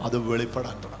അത്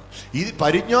വെളിപ്പെടാൻ തുടങ്ങും. ഈ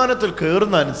പരിജ്ഞാനത്തിൽ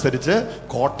കയറുന്ന അനുസരിച്ച്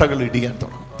കോട്ടകൾ ഇടിയാൻ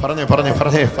തുടങ്ങും. പറഞ്ഞേ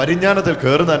പരിജ്ഞാനത്തിൽ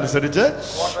കയറുന്ന അനുസരിച്ച്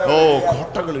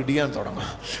കോട്ടകൾ ഇടിയാൻ തുടങ്ങും.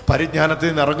 പരിജ്ഞാനത്തിൽ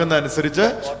നിന്ന് ഇറങ്ങുന്ന അനുസരിച്ച്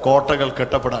കോട്ടകൾ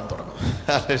കെട്ടപ്പെടാൻ തുടങ്ങും.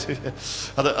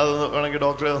 അത് വേണമെങ്കിൽ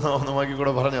ഡോക്ടറെ ഒന്ന് നോക്കി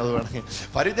കൂടെ പറഞ്ഞു. അത് വേണമെങ്കിൽ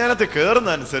പരിജ്ഞാനത്തിൽ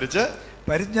കയറുന്ന അനുസരിച്ച്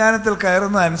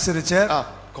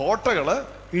കോട്ടകള്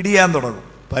ഇടിയാൻ തുടങ്ങും.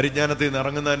 പരിജ്ഞാനത്തിൽ നിന്ന്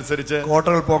ഇറങ്ങുന്ന അനുസരിച്ച്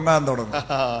കോട്ടകൾ പൊങ്ങാൻ തുടങ്ങും.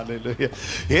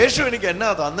 യേശു എനിക്ക് എന്നാ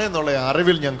തന്നെന്നുള്ള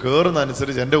അറിവിൽ ഞാൻ കയറുന്ന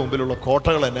അനുസരിച്ച് എൻ്റെ മുമ്പിലുള്ള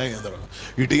കോട്ടകൾ എന്നാ ചെയ്യാൻ തുടങ്ങും?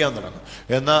 ഇടിയാൻ തുടങ്ങും.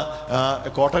 എന്നാൽ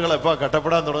കോട്ടകൾ എപ്പോൾ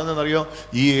കെട്ടപ്പെടാൻ തുടങ്ങുന്നതെന്നറിയോ?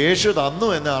 ഈ യേശു തന്നു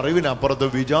എന്ന അറിവിനപ്പുറത്ത്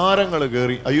വിചാരങ്ങൾ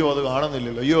കയറി. അയ്യോ അത്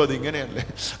കാണുന്നില്ലല്ലോ, അയ്യോ അത് ഇങ്ങനെയല്ലേ,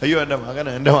 അയ്യോ എൻ്റെ മകൻ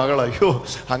എൻ്റെ മകൾ, അയ്യോ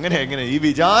അങ്ങനെ എങ്ങനെ, ഈ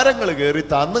വിചാരങ്ങൾ കയറി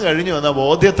തന്നു കഴിഞ്ഞു എന്ന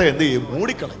ബോധ്യത്തെ എന്ത് ചെയ്യും?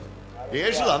 മൂടിക്കളയും.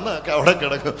 യേശു തന്നൊക്കെ അവിടെ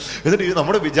കിടക്കും. എന്നിട്ട്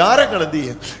നമ്മുടെ വിചാരങ്ങൾ എന്ത്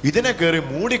ചെയ്യും? ഇതിനെ കയറി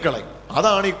മൂടിക്കളയും.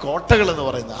 അതാണ് ഈ കോട്ടകൾ എന്ന്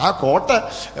പറയുന്നത്. ആ കോട്ട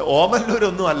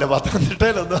ഓമല്ലൂരൊന്നും അല്ല,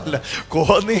 പത്തനംതിട്ടയിലൊന്നും അല്ല,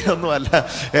 കോന്നിയിലൊന്നും അല്ല,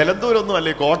 എലന്തൂരൊന്നും അല്ല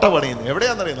ഈ കോട്ട പണിയുന്നത്.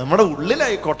 എവിടെയാണെന്നറിയാം? നമ്മുടെ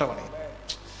ഉള്ളിലായി കോട്ട പണിയുന്നത്.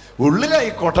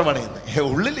 ഉള്ളിലായി കോട്ട പണിയുന്നത്.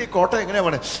 ഉള്ളിൽ ഈ കോട്ട എങ്ങനെയാ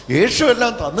പണി? യേശു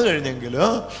എല്ലാം തന്നു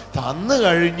കഴിഞ്ഞെങ്കിലും തന്നു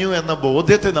കഴിഞ്ഞു എന്ന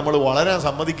ബോധ്യത്തെ നമ്മൾ വളരാൻ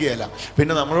സമ്മതിക്കുകയല്ല.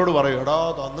 പിന്നെ നമ്മളോട് പറയും, എടാ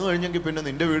തന്നു കഴിഞ്ഞെങ്കിൽ പിന്നെ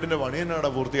നിന്റെ വീടിന്റെ പണി എന്നാടാ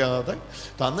പൂർത്തിയാകാതെ,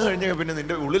 തന്നു കഴിഞ്ഞെങ്കിൽ പിന്നെ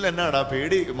നിന്റെ ഉള്ളിൽ എന്നാടാ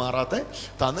പേടി മാറാത്തെ,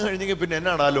 തന്നു കഴിഞ്ഞെങ്കിൽ പിന്നെ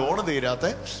എന്നാടാ ലോണ്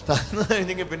തീരാത്തെ, തന്നു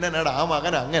കഴിഞ്ഞെങ്കിൽ പിന്നെ എന്നാടാ ആ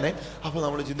മകൻ അങ്ങനെ. അപ്പൊ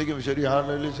നമ്മൾ ചിന്തിക്കും,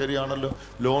 ശരിയാണല്ലോ,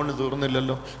 ലോണ്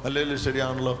തീർന്നില്ലല്ലോ, അല്ലെങ്കിൽ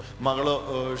ശരിയാണല്ലോ, മകള്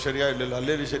ശരിയായില്ലല്ലോ,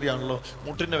 അല്ലെങ്കിൽ ശരിയാണല്ലോ,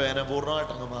 മുട്ടിന്റെ വേദന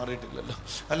പൂർണ്ണമായിട്ട് അങ്ങ് മാറിയിട്ടില്ലല്ലോ,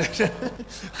 അല്ലെങ്കിൽ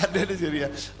ശരിയാ,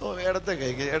 ഇടത്തെ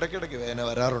കൈക്ക് ഇടയ്ക്കിടയ്ക്ക് വേദന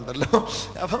വരാറുണ്ടല്ലോ.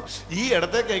 അപ്പം ഈ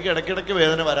ഇടത്തെ കൈക്ക് ഇടയ്ക്കിടയ്ക്ക്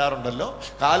വേദന വരാറുണ്ടല്ലോ,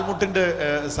 കാൽമുട്ടിന്റെ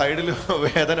സൈഡിൽ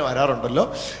വേദന വരാറുണ്ടല്ലോ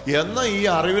എന്ന ഈ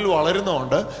അറിവിൽ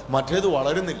വളരുന്നതുകൊണ്ട് മറ്റേത്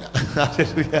വളരുന്നില്ല.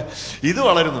 ഇത്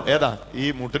വളരുന്നു. ഏതാ? ഈ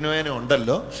മുട്ടിന് വേദന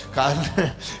ഉണ്ടല്ലോ, കാലിന്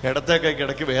ഇടത്തെ കൈക്ക്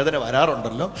ഇടയ്ക്ക് വേദന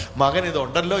വരാറുണ്ടല്ലോ, മകൻ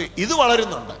ഇതുണ്ടല്ലോ, ഇത്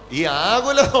വളരുന്നുണ്ട്. ഈ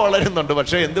ആകുലത വളരുന്നുണ്ട്.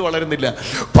 പക്ഷെ എന്ത് വളരുന്നില്ല?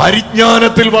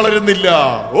 പരിജ്ഞാനത്തിൽ വളരുന്നില്ല.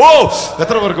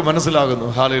 എത്ര പേർക്ക് മനസ്സിലാകുന്നു?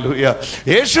 ഹല്ലേലൂയ.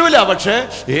 യേശുവില. പക്ഷെ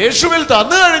യേശുവിൽ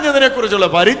തന്നു കഴിഞ്ഞതിനെ കുറിച്ചുള്ള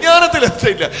പരിജ്ഞാനത്തിൽ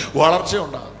എത്തിയില്ല, വളർച്ച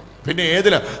ഉണ്ടാകുന്നു. പിന്നെ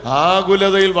ഏതില?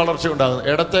 ആകുലതയിൽ വളർച്ച ഉണ്ടാകുന്നു.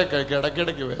 ഇടത്തെ കൈക്ക്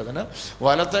ഇടയ്ക്കിടയ്ക്ക് വേദന,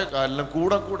 വലത്തെ കാലിലും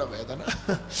കൂടെ വേദന.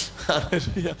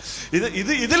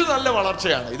 ഇതിൽ നല്ല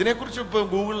വളർച്ചയാണ്. ഇതിനെക്കുറിച്ച് ഇപ്പൊ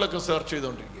ഗൂഗിളിലൊക്കെ സെർച്ച്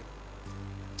ചെയ്തുകൊണ്ടിരിക്കുക.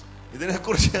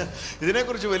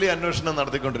 ഇതിനെക്കുറിച്ച് വലിയ അന്വേഷണം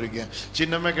നടത്തിക്കൊണ്ടിരിക്കുക.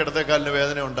 ചിന്നമ്മയ്ക്ക് ഇടത്തേക്കാലിന്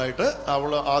വേദന ഉണ്ടായിട്ട്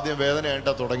അവൾ ആദ്യം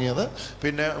വേദനയായിട്ടാണ് തുടങ്ങിയത്.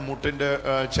 പിന്നെ മുട്ടിൻ്റെ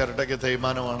ചിരട്ടയ്ക്ക്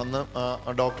തേയ്മാനമാണെന്ന്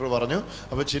ഡോക്ടർ പറഞ്ഞു.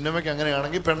 അപ്പോൾ ചിന്നമ്മയ്ക്ക്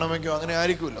അങ്ങനെയാണെങ്കിൽ പെണ്ണമ്മയ്ക്കും അങ്ങനെ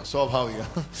ആയിരിക്കുമല്ലോ, സ്വാഭാവികം.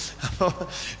 അപ്പോൾ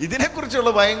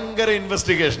ഇതിനെക്കുറിച്ചുള്ള ഭയങ്കര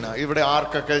ഇൻവെസ്റ്റിഗേഷനാണ്. ഇവിടെ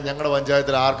ആർക്കൊക്കെ, ഞങ്ങളുടെ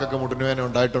പഞ്ചായത്തിൽ ആർക്കൊക്കെ മുട്ടിന് വേദന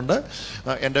ഉണ്ടായിട്ടുണ്ട്?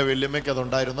 എൻ്റെ വല്യമ്മയ്ക്ക്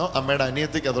അതുണ്ടായിരുന്നു, അമ്മയുടെ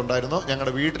അനിയത്തിക്ക് അതുണ്ടായിരുന്നു,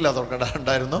 ഞങ്ങളുടെ വീട്ടിൽ അതൊക്കെ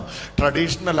ഉണ്ടായിരുന്നു,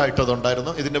 ട്രഡീഷണലായിട്ട്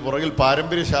അതുണ്ടായിരുന്നു. ഇതിൻ്റെ പുറകിൽ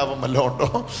പാരമ്പര്യ ശാപം വല്ലതും ഉണ്ടോ?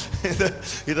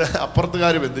 ഇത്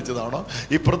അപ്പുറത്തുകാർ ബന്ധിച്ചതാണോ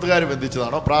ഇപ്പുറത്തുകാർ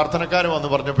ബന്ധിച്ചതാണോ? പ്രാർത്ഥനക്കാർ വന്ന്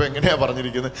പറഞ്ഞപ്പോൾ എങ്ങനെയാ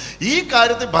പറഞ്ഞിരിക്കുന്നത്? ഈ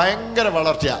കാര്യത്തിൽ ഭയങ്കര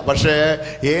വളർച്ചയാണ്. പക്ഷേ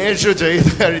യേശു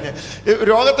ചെയ്ത് കഴിഞ്ഞ്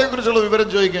രോഗത്തെക്കുറിച്ചുള്ള വിവരം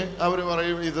ചോദിക്കാൻ അവർ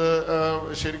പറയും, ഇത്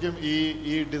ശരിക്കും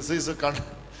ഈ ഡിസീസ്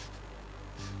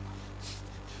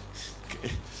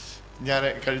ഞാൻ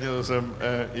കഴിഞ്ഞ ദിവസം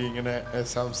ഇങ്ങനെ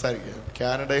സംസാരിക്കുക,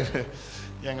 കാനഡയിൽ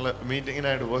ഞങ്ങൾ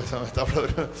മീറ്റിങ്ങിനായിട്ട് പോയ സമയത്ത്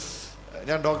അവിടെ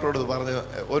ഞാൻ ഡോക്ടറോട് പറഞ്ഞ്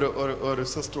ഒരു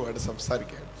സിസ്റ്ററുമായിട്ട്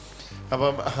സംസാരിക്കുകയാണ്.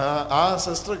 അപ്പം ആ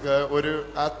സിസ്റ്റർക്ക് ഒരു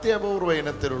അത്യപൂർവ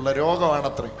ഇനത്തിലുള്ള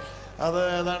രോഗമാണത്രേ. അത്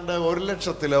ഏതാണ്ട്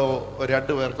 100,000-ലോ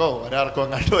 2 പേർക്കോ ഒരാൾക്കോ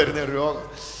അങ്ങോട്ട് വരുന്ന ഒരു രോഗം.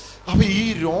 അപ്പൊ ഈ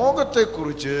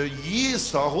രോഗത്തെക്കുറിച്ച് ഈ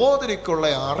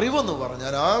സഹോദരിക്കുള്ള അറിവെന്ന്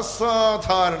പറഞ്ഞാൽ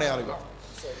അസാധാരണ അറിവാണ്.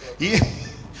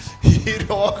 ഈ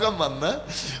രോഗം വന്ന്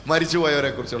മരിച്ചുപോയവരെ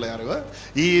കുറിച്ചുള്ള അറിവ്,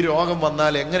 ഈ രോഗം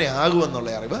വന്നാൽ എങ്ങനെ ആകുമെന്നുള്ള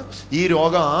അറിവ്, ഈ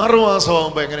രോഗം 6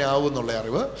 മാസമാകുമ്പോൾ എങ്ങനെ ആകും എന്നുള്ള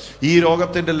അറിവ്, ഈ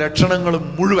രോഗത്തിൻ്റെ ലക്ഷണങ്ങൾ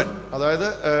മുഴുവൻ, അതായത്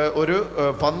ഒരു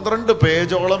 12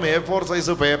 പേജോളം A4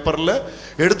 സൈസ് പേപ്പറിൽ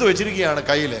എടുത്തു വെച്ചിരിക്കുകയാണ്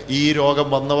കയ്യിൽ. ഈ രോഗം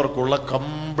വന്നവർക്കുള്ള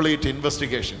കംപ്ലീറ്റ്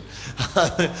ഇൻവെസ്റ്റിഗേഷൻ.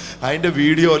 അതിൻ്റെ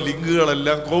വീഡിയോ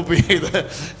ലിങ്കുകളെല്ലാം കോപ്പി ചെയ്ത്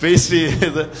പേസ്റ്റ്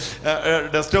ചെയ്ത്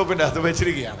ഡെസ്ക്ടോപ്പിൻ്റെ അകത്ത്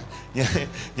വെച്ചിരിക്കുകയാണ്.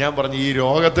 ഞാൻ പറഞ്ഞു, ഈ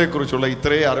രോഗത്തെക്കുറിച്ചുള്ള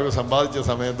ഇത്രയും അറിവ് സമ്പാദിച്ച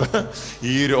സമയത്ത്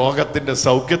ഈ രോഗത്തിന്റെ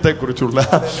സൗഖ്യത്തെക്കുറിച്ചുള്ള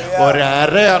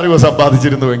ഒരര അറിവ്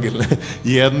സമ്പാദിച്ചിരുന്നുവെങ്കിൽ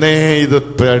എന്നേ ഇത്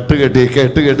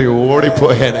കേട്ട്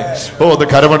ഓടിപ്പോയേനെ. ഒന്ന്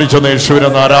കരമടിച്ചൊന്ന്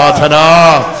യേശുവിനൊന്ന് ആരാധന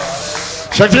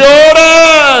ശക്തിയോടെ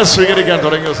സ്വീകരിക്കാൻ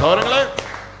തുടങ്ങിയ സഹോദരങ്ങളെ,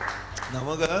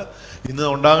 നമുക്ക് ഇന്ന്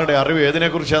ഉണ്ടാകേണ്ട അറിവ്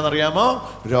ഏതിനെക്കുറിച്ചാണെന്നറിയാമോ?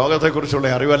 രോഗത്തെക്കുറിച്ചുള്ള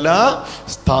അറിവല്ല,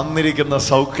 തന്നിരിക്കുന്ന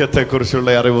സൗഖ്യത്തെക്കുറിച്ചുള്ള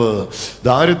അറിവ്.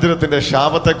 ദാരിദ്ര്യത്തിന്റെ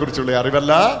ശാപത്തെക്കുറിച്ചുള്ള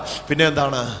അറിവല്ല, പിന്നെ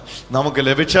എന്താണ്? നമുക്ക്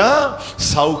ലഭിച്ച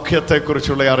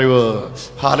സൗഖ്യത്തെക്കുറിച്ചുള്ള അറിവ്.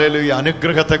 ഹല്ലേലൂയ.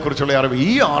 അനുഗ്രഹത്തെക്കുറിച്ചുള്ള അറിവ്.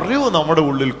 ഈ അറിവ് നമ്മുടെ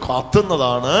ഉള്ളിൽ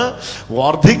കത്തുന്നതാണ്,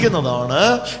 വർദ്ധിക്കുന്നതാണ്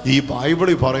ഈ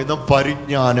ബൈബിളിൽ പറയുന്ന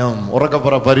പരിജ്ഞാനം. ഉറക്കെ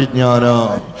പറ,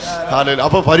 പരിജ്ഞാനം. ഹല്ലേലൂയ.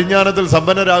 അപ്പൊ പരിജ്ഞാനത്തിൽ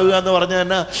സമ്പന്നരാകുക എന്ന് പറഞ്ഞാൽ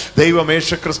തന്നെ ദൈവം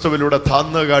യേശുക്രിസ്തുവിലൂടെ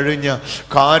തന്നു കഴിഞ്ഞ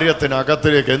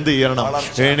കാര്യത്തിനകത്തിലേക്ക് എന്ത് ചെയ്യണം?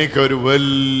 എനിക്കൊരു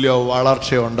വലിയ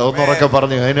വളർച്ചയുണ്ട്. ഒന്നുറക്കെ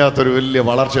പറഞ്ഞു, അതിനകത്തൊരു വലിയ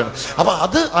വളർച്ചയുണ്ട്. അപ്പൊ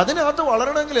അതിനകത്ത്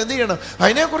വളരണമെങ്കിൽ എന്ത് ചെയ്യണം?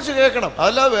 അതിനെക്കുറിച്ച് കേൾക്കണം.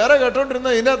 അതല്ലാതെ വേറെ കേട്ടോണ്ടിരുന്ന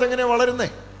ഇതിനകത്ത് എങ്ങനെയാ വളരുന്നേ?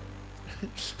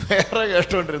 വേറെ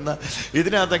കേട്ടോണ്ടിരുന്ന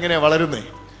ഇതിനകത്ത് എങ്ങനെയാ വളരുന്നേ?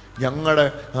 ഞങ്ങളുടെ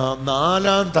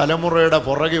 4ാം തലമുറയുടെ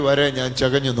പുറകെ വരെ ഞാൻ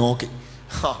ചകഞ്ഞു നോക്കി.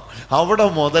 അവിടെ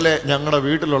മുതലേ ഞങ്ങളുടെ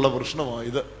വീട്ടിലുള്ള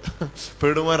പ്രശ്നമായത്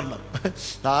പെടുമരണം.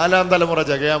 4ാം തലമുറ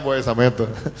ചകയാൻ പോയ സമയത്ത്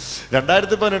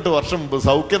 2018 വർഷം മുമ്പ്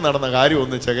സൗഖ്യം നടന്ന കാര്യം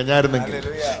ഒന്ന് ചകഞ്ഞായിരുന്നെങ്കിൽ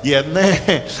എന്നേ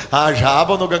ആ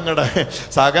ശാപനുഖങ്ങളുടെ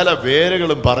സകല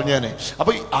പേരുകളും പറഞ്ഞേനെ.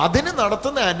 അപ്പൊ അതിന്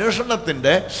നടത്തുന്ന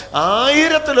അന്വേഷണത്തിന്റെ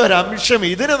 1000-ലൊരംശം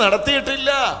ഇതിന് നടത്തിയിട്ടില്ല.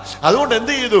 അതുകൊണ്ട്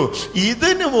എന്ത് ചെയ്തു?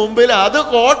 ഇതിനു മുമ്പിൽ അത്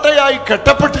കോട്ടയായി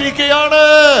കെട്ടപ്പെട്ടിരിക്കുകയാണ്.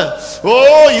 ഓ,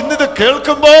 ഇന്നിത്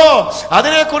കേൾക്കുമ്പോ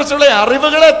അതിനെക്കുറിച്ചുള്ള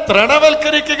അറിവുകളെ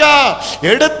ത്രണവൽക്കരിക്കുക,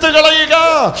 എടുത്തു കളയുക,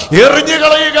 എറിഞ്ഞു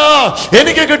കളയുക.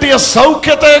 എനിക്ക് കിട്ടിയ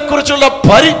സൗഖ്യത്തെ കുറിച്ചുള്ള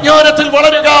പരിജ്ഞാനത്തിൽ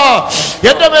വളരുക.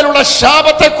 എന്റെ മേലുള്ള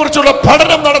ശാപത്തെ കുറിച്ചുള്ള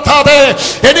പഠനം നടത്താതെ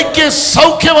എനിക്ക്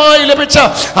സൗഖ്യമായി ലഭിച്ച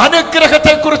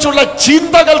അനുഗ്രഹത്തെ കുറിച്ചുള്ള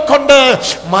ചിന്തകൾ കൊണ്ട്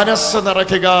മനസ്സ്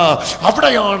നിറയ്ക്കുക.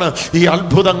 അവിടെയാണ് ഈ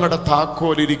അത്ഭുതങ്ങളുടെ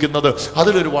താക്കോലിരിക്കുന്നത്.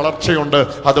 അതിലൊരു വളർച്ചയുണ്ട്.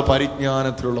 അത്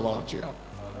പരിജ്ഞാനത്തിലുള്ള വളർച്ചയാണ്.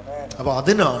 അപ്പൊ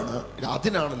അതിനാണ്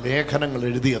ലേഖനങ്ങൾ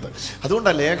എഴുതിയത്.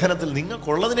 അതുകൊണ്ടാണ് ലേഖനത്തിൽ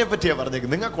നിങ്ങൾക്കുള്ളതിനെ പറ്റിയാണ്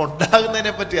പറഞ്ഞേക്കുന്നത്, നിങ്ങൾക്ക്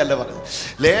ഉണ്ടാകുന്നതിനെ പറ്റിയല്ല പറഞ്ഞത്.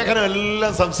 ലേഖനം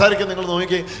എല്ലാം സംസാരിക്കുന്നത് നിങ്ങൾ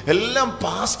നോക്കി, എല്ലാം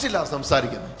പാസ്റ്റിലാണ്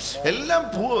സംസാരിക്കുന്നത്, എല്ലാം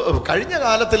കഴിഞ്ഞ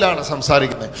കാലത്തിലാണ്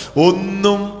സംസാരിക്കുന്നത്.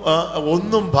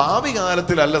 ഒന്നും ഭാവി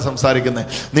കാലത്തിലല്ല സംസാരിക്കുന്നത്.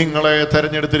 നിങ്ങളെ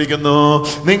തെരഞ്ഞെടുത്തിരിക്കുന്നു,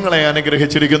 നിങ്ങളെ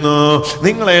അനുഗ്രഹിച്ചിരിക്കുന്നു,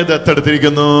 നിങ്ങളെ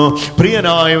ദത്തെടുത്തിരിക്കുന്നു,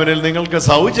 പ്രിയനായവനിൽ നിങ്ങൾക്ക്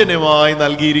സൗജന്യമായി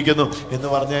നൽകിയിരിക്കുന്നു എന്ന്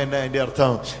പറഞ്ഞാൽ എന്നെ അതിന്റെ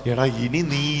അർത്ഥം, എടാ ഇനി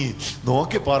നീ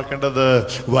നോക്കി പാർക്കേണ്ടത്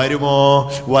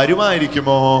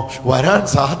വരുമായിരിക്കുമോ, വരാൻ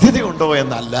സാധ്യതയുണ്ടോ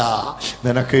എന്നല്ല.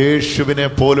 നിനക്ക് യേശുവിനെ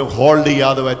പോലും ഹോൾഡ്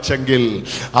ചെയ്യാതെ വെച്ചെങ്കിൽ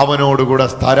അവനോടുകൂടെ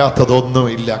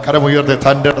തരാത്തതൊന്നുമില്ല. കരമുയർത്തി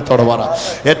തൻ്റെ അടുത്തോടെ പറ,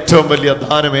 ഏറ്റവും വലിയ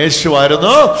ദാനം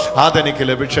യേശുവായിരുന്നു, അതെനിക്ക്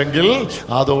ലഭിച്ചെങ്കിൽ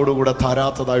അതോടുകൂടെ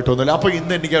തരാത്തതായിട്ടൊന്നുമില്ല. അപ്പൊ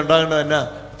ഇന്ന് എനിക്ക് ഉണ്ടാകേണ്ടത് തന്നെ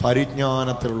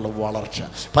പരിജ്ഞാനത്തിലുള്ള വളർച്ച.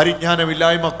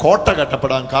 പരിജ്ഞാനമില്ലായ്മ കോട്ട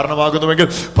കെട്ടപ്പെടാൻ കാരണമാകുന്നുവെങ്കിൽ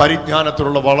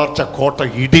പരിജ്ഞാനത്തിലുള്ള വളർച്ച കോട്ട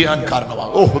ഇടിയാൻ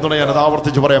കാരണമാകും. ഒന്നുകൂടെ ഞാനത്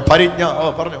ആവർത്തിച്ച് പറയാം.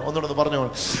 ഒന്നുകൂടെ പറഞ്ഞു.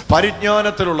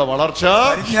 പരിജ്ഞാനത്തിലുള്ള വളർച്ച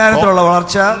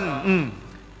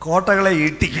കോട്ടകളെ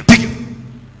ഇടിക്കും.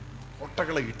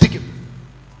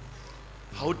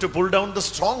 How to pull down the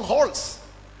strongholds.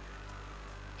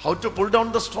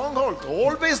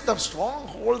 Always the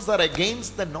strongholds are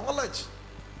against the knowledge.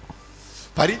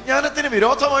 പരിജ്ഞാനത്തിന്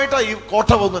വിരോധമായിട്ടാണ് ഈ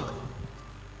കോട്ട പോകുന്നത്.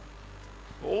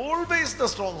 Always the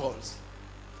strong holes.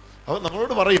 അപ്പൊ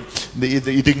നമ്മളോട് പറയും,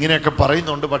 ഇതിങ്ങനെയൊക്കെ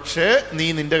പറയുന്നുണ്ട്, പക്ഷേ നീ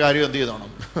നിന്റെ കാര്യം എന്ത്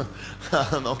ചെയ്തോണം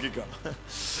നോക്കിക്കോണം.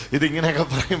 ഇതിങ്ങനെയൊക്കെ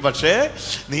പറയും, പക്ഷേ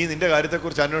നീ നിന്റെ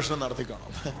കാര്യത്തെക്കുറിച്ച് അന്വേഷണം നടത്തിക്കണം.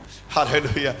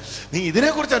 ഹല്ലേലൂയ. നീ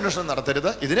ഇതിനെക്കുറിച്ച് അന്വേഷണം നടത്തരുത്,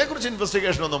 ഇതിനെക്കുറിച്ച്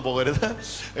ഇൻവെസ്റ്റിഗേഷൻ ഒന്നും പോകരുത്.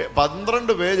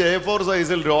 12 പേജ് A4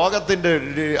 സൈസിൽ രോഗത്തിന്റെ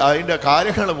അതിന്റെ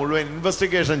കാര്യങ്ങൾ മുഴുവൻ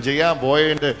ഇൻവെസ്റ്റിഗേഷൻ ചെയ്യാൻ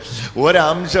പോയതിന്റെ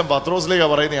ഒരംശം പത്രോസിലേക്ക്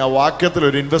പറയുന്ന ആ വാക്യത്തിൽ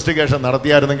ഒരു ഇൻവെസ്റ്റിഗേഷൻ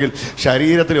നടത്തിയായിരുന്നെങ്കിൽ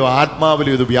ശരീരത്തിലും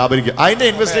ആത്മാവിലും ഇത് വ്യാപരിക്കും. അതിന്റെ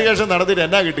ഇൻവെസ്റ്റിഗേഷൻ നടത്തിയിട്ട്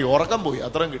എന്നാ കിട്ടി? ഉറക്കം പോയി,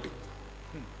 അത്രയും കിട്ടി.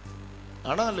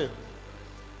 ആണല്ലേ?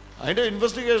 അതിന്റെ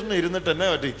ഇൻവെസ്റ്റിഗേഷൻ ഇരുന്നിട്ട്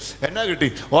എന്നാ കിട്ടി?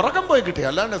 ഉറക്കം പോയി കിട്ടി.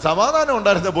 അല്ലാണ്ട് സമാധാനം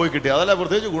ഉണ്ടായിരുന്ന പോയി കിട്ടി. അതല്ല,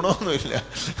 പ്രത്യേകിച്ച് ഗുണമൊന്നുമില്ല.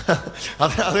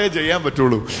 അതേ ചെയ്യാൻ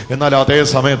പറ്റുള്ളൂ. എന്നാൽ അതേ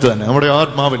സമയത്ത് തന്നെ നമ്മുടെ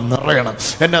ആത്മാവിൽ നിറയണം.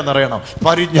 എന്നാ നിറയണം?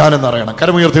 പരിജ്ഞാനം നിറയണം.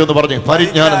 കരമുയർത്തി എന്ന് പറഞ്ഞേ,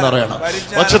 പരിജ്ഞാനം നിറയണം.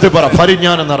 ഒച്ചത്തിൽ പറ,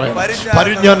 പരിജ്ഞാനം നിറയണം.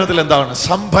 പരിജ്ഞാനത്തിൽ എന്താണ്?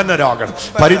 സമ്പന്നരാകണം.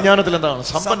 പരിജ്ഞാനത്തിൽ എന്താണ്?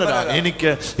 സമ്പന്നരാകണം.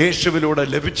 എനിക്ക് യേശുവിലൂടെ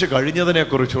ലഭിച്ചു കഴിഞ്ഞതിനെ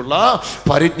കുറിച്ചുള്ള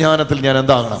പരിജ്ഞാനത്തിൽ ഞാൻ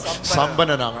എന്താകണം?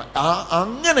 സമ്പന്നനാകണം.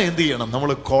 അങ്ങനെ എന്ത് ചെയ്യണം? നമ്മൾ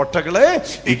കോട്ടകളെ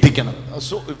ഇടിക്കണം.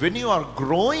 So when you are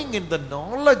growing in the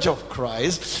knowledge of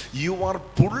Christ, you are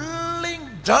pulling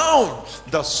down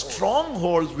the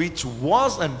strongholds which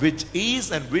was and which is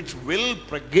and which will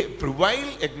prevail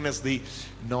against the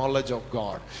knowledge of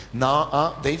God.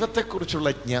 ദൈവത്തെക്കുറിച്ചുള്ള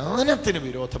ജ്ഞാനത്തിന്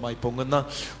വിരോധമായി പൊങ്ങുന്ന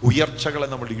ഉയർച്ചകളെ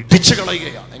നമ്മൾ ഇടിച്ചു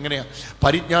കളയുകയാണ്. എങ്ങനെയാ?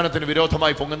 പരിജ്ഞാനത്തിന്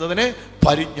വിരോധമായി പൊങ്ങുന്നതിനെ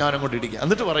പരിജ്ഞാനം കൊണ്ട് ഇടിക്കുക.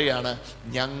 എന്നിട്ട് പറയുകയാണ്,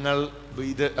 ഞങ്ങൾ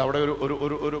ഇത് അവിടെ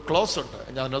ഒരു ക്ലോസ് ഉണ്ട്.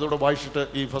 ഞാൻ അതോടെ വായിച്ചിട്ട്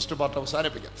ഈ ഫസ്റ്റ് പാർട്ട്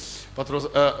അവസാനിപ്പിക്കാം.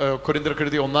 കൊരിന്ത്യർക്ക്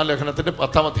എഴുതിയ 1-ാം ലേഖനത്തിന്റെ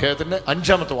 10-ാം അധ്യായത്തിന്റെ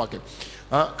 5-ാമത്തെ വാക്യം.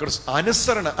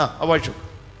 അനുസരണ വായിച്ചു.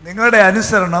 നിങ്ങളുടെ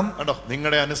അനുസരണം കണ്ടോ,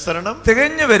 നിങ്ങളുടെ അനുസരണം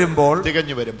തികഞ്ഞു വരുമ്പോൾ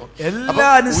എല്ലാ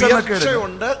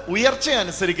ഉയർച്ചയുണ്ട്. ഉയർച്ച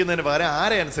അനുസരിക്കുന്നതിന് പകരം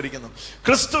ആരെ അനുസരിക്കുന്നു?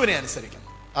 ക്രിസ്തുവിനെ അനുസരിക്കുന്നു.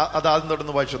 അത് ആദ്യം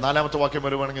തൊട്ടൊന്ന് വായിച്ചു. 4-ാമത്തെ വാക്യം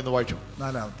വരുവാണെങ്കിൽ ഒന്ന് വായിച്ചു.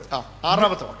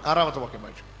 6-ാമത്തെ വാക്യം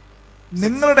വായിച്ചു.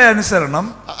 നിങ്ങളുടെ അനുസരണം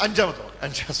 5-ാമത്തെ വാക്യം.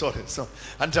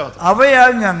 5-ാമത്തെ.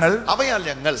 അവയാൽ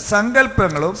ഞങ്ങൾ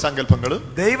സങ്കല്പങ്ങളും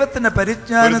ദൈവത്തിന്റെ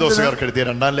പരിജ്ഞാനത്തിന് എഴുതിയ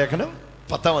 2-ാം ലേഖനം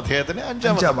 10-ാം അധ്യായത്തിന്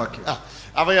 5-ാം വാക്യം.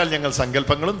 അവയാൽ ഞങ്ങൾ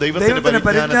സങ്കല്പങ്ങളും ദൈവത്തിന്റെ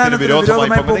പരിജ്ഞാനത്തിന്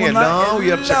വിരോധമായി പോകുന്ന എല്ലാ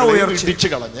ഉയർച്ചകളെയും ഇടിച്ചു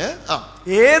കളഞ്ഞ്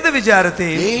ഏത് വിചാരത്തെ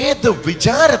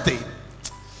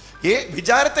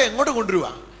എങ്ങോട്ട്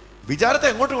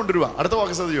കൊണ്ടുവരുക? അടുത്ത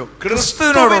വാക്ക് ശ്രദ്ധിച്ചോ.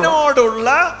 ക്രിസ്തുവിനോടുള്ള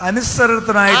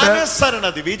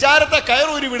അനുസരണത്തിൽ വിചാരത്തെ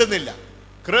കയറൂരി വിടുന്നില്ല.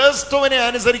 ക്രിസ്തുവിനെ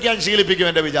അനുസരിക്കാൻ ശീലിപ്പിക്കും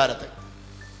എന്റെ വിചാരത്തെ.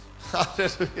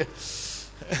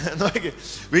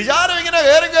 വിചാരം ഇങ്ങനെ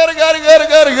കയറി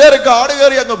കാട്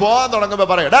കയറി അങ്ങ് പോകാൻ തുടങ്ങുമ്പോ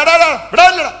പറയാം,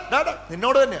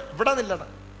 നിന്നോട് തന്നെയാ, ഇവിടെ നില്ലടാ.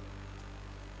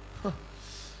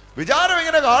 വിചാരം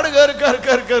ഇങ്ങനെ കാട് കയറി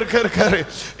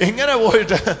ഇങ്ങനെ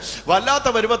പോയിട്ട് വല്ലാത്ത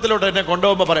പരുവത്തിലോട്ട് എന്നെ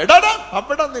കൊണ്ടുപോകുമ്പോ പറയാം,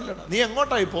 അവിടെ നില്ലടാ, നീ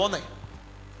എങ്ങോട്ടായി പോന്നേ?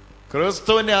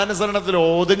 ക്രിസ്തുവിന്റെ അനുസരണത്തിൽ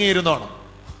ഒതുങ്ങിയിരുന്നോണം.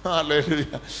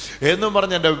 എന്നും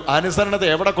പറഞ്ഞ എൻ്റെ അനുസരണത്തെ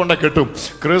എവിടെ കൊണ്ട് കെട്ടും?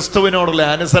 ക്രിസ്തുവിനോടുള്ള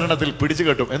അനുസരണത്തിൽ പിടിച്ചു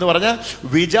കെട്ടും. എന്ന് പറഞ്ഞാൽ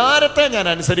വിചാരത്തെ ഞാൻ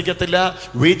അനുസരിക്കത്തില്ല,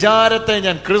 വിചാരത്തെ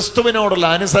ഞാൻ ക്രിസ്തുവിനോടുള്ള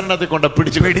അനുസരണത്തിൽ കൊണ്ട്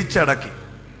പിടിച്ചടക്കും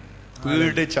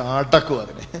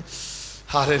അതിനെ.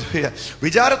 ഹല്ലേലൂയ.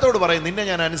 വിചാരത്തോട് പറയും നിന്നെ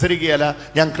ഞാൻ അനുസരിക്കുകയല്ല,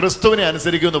 ഞാൻ ക്രിസ്തുവിനെ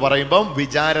അനുസരിക്കും എന്ന് പറയുമ്പം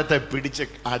വിചാരത്തെ പിടിച്ച്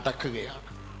അടക്കുകയാണ്.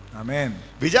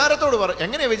 വിചാരത്തോട്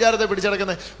എങ്ങനെയാ വിചാരത്തെ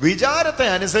പിടിച്ചടക്കുന്നത്? വിചാരത്തെ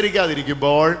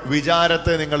അനുസരിക്കാതിരിക്കുമ്പോൾ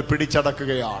വിചാരത്തെ നിങ്ങൾ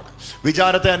പിടിച്ചടക്കുകയാണ്.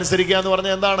 വിചാരത്തെ അനുസരിക്കുക എന്ന്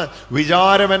പറഞ്ഞാൽ എന്താണ്?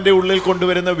 വിചാരം എൻ്റെ ഉള്ളിൽ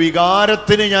കൊണ്ടുവരുന്ന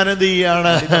വികാരത്തിന് ഞാൻ എന്ത്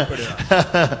ചെയ്യാണ്?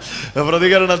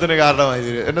 പ്രതികരണത്തിന് കാരണമായി.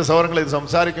 എൻ്റെ സഹോദരങ്ങളെ, ഇത്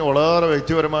സംസാരിക്കും വളരെ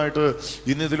വ്യക്തിപരമായിട്ട്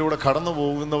ഇന്ന് ഇതിലൂടെ കടന്നു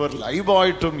പോകുന്നവർ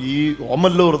ലൈവായിട്ടും ഈ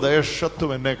ഓമല്ലൂർ ദേശത്തും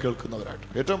എന്നെ കേൾക്കുന്നവരായിട്ട്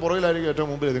ഏറ്റവും പുറകിലായിരിക്കും, ഏറ്റവും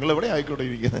മുമ്പിൽ നിങ്ങൾ എവിടെ ആയിക്കോട്ടെ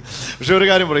ഇരിക്കുന്നത്. പക്ഷെ ഒരു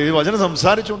കാര്യം പറയും, ഈ വചനം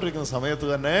സംസാരിച്ചുകൊണ്ടിരിക്കുന്ന സമയത്ത്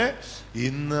തന്നെ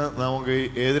ഇന്ന് നമുക്ക്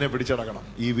ഏതിനെ പിടിച്ചടക്കണം?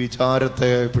 ഈ വിചാരത്തെ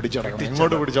പിടിച്ചടക്കണം.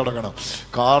 എങ്ങോട്ട് പിടിച്ചടക്കണം?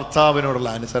 കർത്താവിനോടുള്ള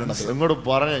അനുസരണത്തിൽ. ഇങ്ങോട്ട്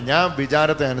പറഞ്ഞ ഞാൻ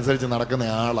വിചാരത്തെ അനുസരിച്ച് നടക്കുന്ന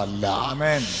ആളല്ല,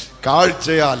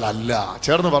 കാഴ്ചയാലല്ല.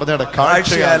 ചേർന്ന് പറഞ്ഞാൽ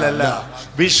കാഴ്ചയാലല്ല,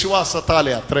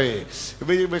 വിശ്വാസത്താലേ. അത്രേ.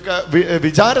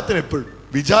 വിചാരത്തിന് എപ്പോഴും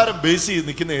വിചാരം ബേസ് ചെയ്ത്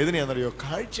നിൽക്കുന്ന ഏതിനെയാണെന്നറിയോ?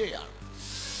 കാഴ്ചയാണ്.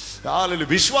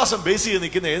 വിശ്വാസം ബേസ് ചെയ്ത്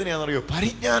നിൽക്കുന്ന ഏതിനെയാണെന്നറിയോ?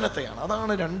 പരിജ്ഞാനത്തെയാണ്.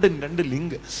 അതാണ് രണ്ട്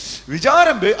ലിങ്ക്.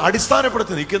 വിചാരം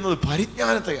അടിസ്ഥാനപ്പെടുത്തി നിൽക്കുന്നത്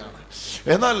പരിജ്ഞാനത്തെയാണ്.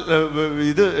 എന്നാൽ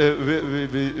ഇത്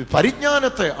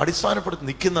പരിജ്ഞാനത്തെ അടിസ്ഥാനപ്പെടുത്തി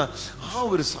നിൽക്കുന്ന ആ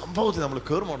ഒരു സംഭവത്തെ നമ്മൾ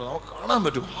കയറുമ്പോൾ നമുക്ക് കാണാൻ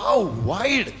പറ്റും how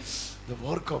wide the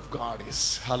work of God is.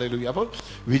 Hallelujah. അപ്പോൾ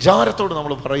വിചാരത്തോട്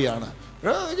നമ്മൾ പറയുകയാണ്,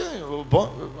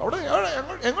 അവിടെ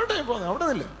എങ്ങോട്ടേ പോകുന്നത്?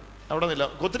 അവിടെ നില്ല,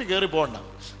 ഒത്തിരി കയറി പോകണ്ട.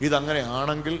 ഇതങ്ങനെ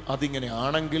ആണെങ്കിൽ, അതിങ്ങനെ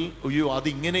ആണെങ്കിൽ, അയ്യോ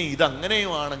അതിങ്ങനെ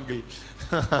ഇതങ്ങനെയും ആണെങ്കിൽ,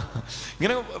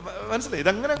 ഇങ്ങനെ മനസ്സിലായി,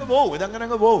 ഇതങ്ങനെ അങ്ങ്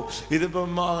പോവും.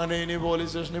 ഇതിപ്പം അങ്ങനെ ഇനി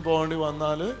പോലീസ് സ്റ്റേഷനിൽ പോകേണ്ടി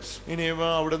വന്നാൽ, ഇനിയിപ്പോൾ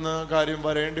അവിടുന്ന് കാര്യം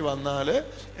പറയേണ്ടി വന്നാൽ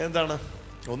എന്താണ്?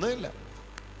 ഒന്നുമില്ല,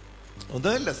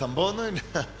 സംഭവമൊന്നുമില്ല.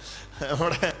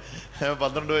 അവിടെ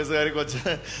 12 വയസ്സുകാരി കൊച്ച്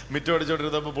മിറ്റം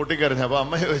അടിച്ചോണ്ടിരുന്നപ്പോൾ പൊട്ടിക്കരഞ്ഞു. അപ്പോൾ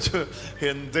അമ്മ ചോദിച്ചു,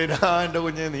 എന്തിനാ എൻ്റെ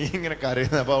കുഞ്ഞ് നീ ഇങ്ങനെ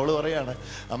കരയുന്നത്? അപ്പോൾ അവള് പറയാണ്,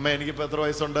 അമ്മ എനിക്കിപ്പോൾ എത്ര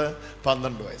വയസ്സുണ്ട്?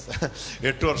 12 വയസ്സ്.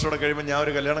 8 വർഷത്തോടെ കഴിയുമ്പോൾ ഞാൻ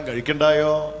ഒരു കല്യാണം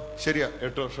കഴിക്കണ്ടായോ? ശരിയാ,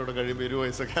 8 വർഷത്തോടെ കഴിയുമ്പോൾ 20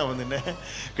 വയസ്സൊക്കെ ആവുമ്പോൾ നിന്നെ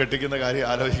കെട്ടിക്കുന്ന കാര്യം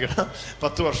ആലോചിക്കണം.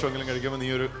 10 വർഷമെങ്കിലും കഴിക്കുമ്പോൾ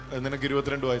നിനക്ക്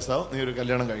 22 വയസ്സാവും, നീ ഒരു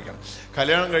കല്യാണം കഴിക്കണം.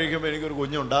 കല്യാണം കഴിക്കുമ്പോൾ എനിക്കൊരു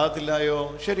കുഞ്ഞുണ്ടാകത്തില്ലായോ?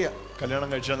 ശരിയാ, കല്യാണം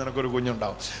കഴിച്ചാൽ നിനക്കൊരു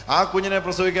കുഞ്ഞുണ്ടാവും. ആ കുഞ്ഞിനെ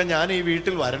പ്രസവിക്കാൻ ഞാൻ ഈ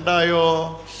വീട്ടിൽ വരണ്ടായോ?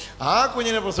 ആ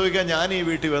കുഞ്ഞിനെ പ്രസവിക്കാൻ ഞാൻ ഈ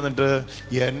വീട്ടിൽ വന്നിട്ട്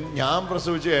ഞാൻ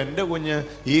പ്രസവിച്ച എൻ്റെ കുഞ്ഞ്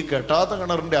ഈ കെട്ടാത്ത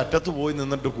കിണറിൻ്റെ അറ്റത്ത് പോയി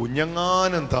നിന്നിട്ട്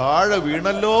കുഞ്ഞെങ്ങാനും താഴെ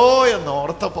വീണല്ലോ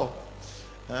എന്നോർത്തപ്പോ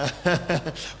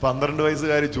 12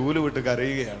 വയസ്സുകാരി ചൂല് വിട്ട്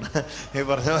കരയുകയാണ്. ഈ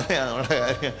പറഞ്ഞ പോലെ നമ്മുടെ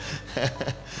കാര്യം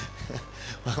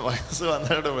വയസ്സ്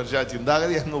വന്നിട്ട് പക്ഷെ ആ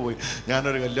ചിന്താഗതി അങ്ങ് പോയി.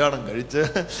 ഞാനൊരു കല്യാണം കഴിച്ച്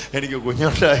എനിക്ക്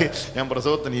കുഞ്ഞുണ്ടായി, ഞാൻ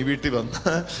പ്രസവത്തിന് ഈ വീട്ടിൽ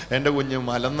വന്ന് എൻ്റെ കുഞ്ഞ്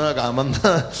മലന്ന്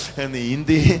കമന്ന്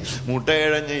നീന്തി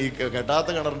മുട്ടയിഴഞ്ഞ് ഈ കെട്ടാത്ത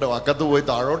കിണറിൻ്റെ വക്കത്ത് പോയി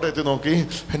താഴോട്ട് എത്തി നോക്കി,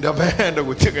 എൻ്റെ അമ്മ എൻ്റെ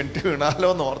കുഞ്ഞ് കെട്ടി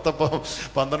വീണാലോ എന്ന് ഓർത്തപ്പം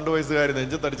 12 വയസ്സുകാർ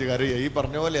നെഞ്ചത്തടിച്ച് കരയുക. ഈ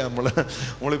പറഞ്ഞ പോലെ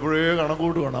നമ്മളിപ്പോഴേ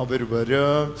കണക്കൂട്ട് വേണം,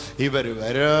 ഇവർ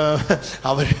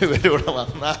വരും ഇവരിവിടെ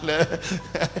വന്നാൽ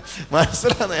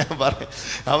മനസ്സിലാന്ന് ഞാൻ പറയും.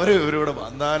 ഇവരിവിടെ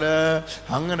വന്നാൽ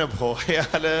അങ്ങനെ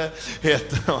പോയാല്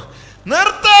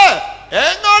നിർത്ത്,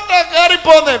 എങ്ങോട്ടാ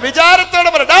കയറിപ്പോന്നെ? വിചാരത്തോടെ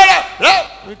അവിടെ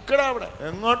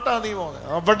എങ്ങോട്ടാ നീ പോന്നെ?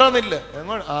 അവിടെ നില്ല,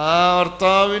 എങ്ങോട്ട്?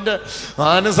 ഭർത്താവിന്റെ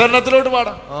അനുസരണത്തിലോട്ട്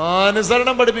പാടാം.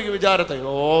 അനുസരണം പഠിപ്പിക്കും വിചാരത്തെ.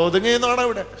 ഒതുങ്ങിയെന്നാണ്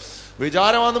ഇവിടെ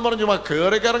വിചാരമാണെന്ന് പറഞ്ഞു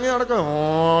കയറിക്കിറങ്ങി നടക്കാം.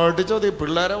 ഓടിച്ചോ, ഈ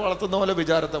പിള്ളേരെ വളർത്തുന്ന പോലെ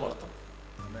വിചാരത്തെ വളർത്തും.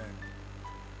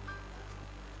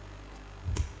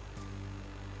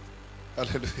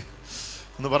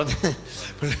 എന്ന് പറഞ്ഞ്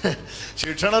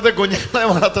ശിക്ഷണത്തെ കുഞ്ഞുങ്ങളെ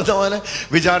വളർത്തുന്ന പോലെ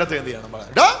വിചാരത്തെ എന്ത് ചെയ്യണം?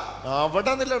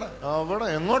 അവിടെ നില്ലടാ, അവിടെ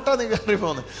എങ്ങോട്ടാ നീ കയറി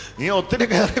പോകുന്നത്? നീ ഒത്തിരി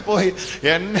കയറിപ്പോയി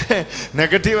എന്നെ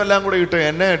നെഗറ്റീവ് എല്ലാം കൂടെ ഇട്ട്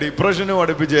എന്നെ ഡിപ്രഷനും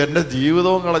പഠിപ്പിച്ച് എൻ്റെ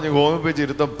ജീവിതവും കളഞ്ഞ്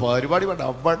ഹോമിപ്പിച്ചിരുത്ത പരിപാടി വേണ്ട.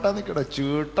 അവിടെ നിൽക്കട,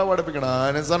 ചീട്ട പഠിപ്പിക്കണം,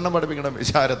 അനുസരണം പഠിപ്പിക്കണം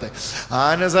വിചാരത്തെ.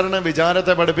 അനുസരണം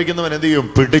വിചാരത്തെ പഠിപ്പിക്കുന്നവൻ എന്ത് ചെയ്യും?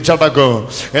 പിടിച്ചടക്കും.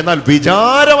 എന്നാൽ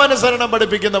വിചാരമനുസരണം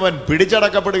പഠിപ്പിക്കുന്നവൻ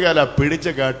പിടിച്ചടക്കപ്പെടുകയല്ല,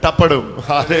 പിടിച്ച് കെട്ടപ്പെടും.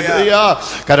 ഹല്ലേലൂയ.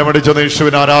 കരമടിച്ചൊന്ന്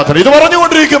യേശുവിന് ആരാധന. ഇത്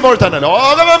പറഞ്ഞുകൊണ്ടിരിക്കുമ്പോൾ തന്നെ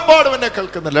ലോകമെമ്പാടും എന്നെ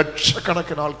കേൾക്കുന്ന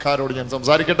ലക്ഷക്കണക്കിന് ആൾക്കാരോട് ഞാൻ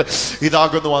സംസാരിക്കട്ടെ.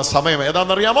 ഇതാകുന്നു ആ സമയം.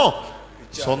 ഏതാണെന്നറിയാമോ?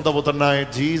 സ്വന്തം പുത്രനായ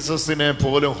ജീസസിനെ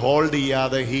പോലും ഹോൾഡ്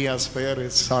ചെയ്യാതെ he has spare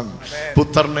his son,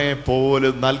 പുത്രനെ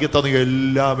പോലും നൽകി തന്നു.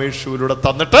 എല്ലാം യേശുവിലൂടെ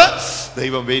തന്നിട്ട്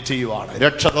ദൈവം വെയിറ്റ് ചെയ്യുവാണ്.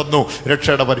 രക്ഷ തന്നു,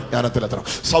 രക്ഷയുടെ പരിജ്ഞാനത്തിലെത്തണം.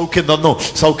 സൗഖ്യം തന്നു,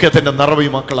 സൗഖ്യത്തിന്റെ നിറവ് ഈ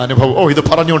മക്കൾ അനുഭവം. ഇത്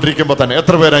പറഞ്ഞുകൊണ്ടിരിക്കുമ്പോൾ തന്നെ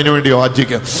എത്ര പേര് അതിനു വേണ്ടി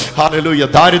യാചിക്കും? ഹല്ലേലൂയ.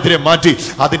 ദാരിദ്ര്യം മാറ്റി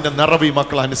അതിന്റെ നിറവ് ഈ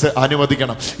മക്കൾ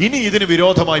അനുവദിക്കണം. ഇനി ഇതിന്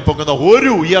വിരോധമായി പൊങ്ങുന്ന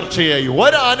ഒരു ഉയർച്ചയായി,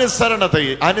 ഒരു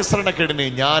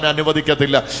അനുസരണക്കേടിനെയും ഞാൻ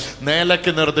അനുവദിക്കത്തില്ല.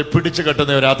 നിലയ്ക്ക് നിർത്തി പിടിച്ചു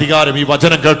കെട്ടുന്ന ഒരു അധികാരം ഈ വചനം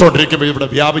കേട്ടോണ്ടിരിക്കുമ്പോൾ ഇവിടെ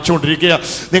വ്യാപിച്ചുകൊണ്ടിരിക്കുക.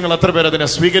 നിങ്ങൾ എത്ര പേര് അതിനെ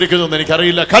സ്വീകരിക്കുന്നു എന്ന്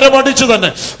എനിക്കറിയില്ല. കരമടിച്ചു തന്നെ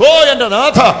എന്റെ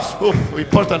നാഥ,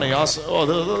 ഇപ്പോൾ തന്നെ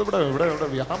ഇവിടെ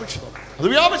വ്യാപിച്ചു തുടങ്ങും. അത്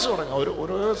വ്യാപിച്ചു തുടങ്ങും.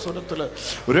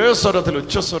 ഒരേ സ്വരത്തിൽ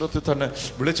ഉച്ചസ്വരത്തിൽ തന്നെ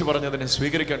വിളിച്ചു പറഞ്ഞതിനെ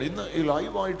സ്വീകരിക്കാൻ ഇന്ന് ഈ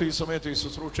ലൈവായിട്ട് ഈ സമയത്ത് ഈ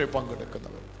ശുശ്രൂഷയെ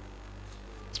പങ്കെടുക്കുന്നവർ,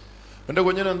 എൻ്റെ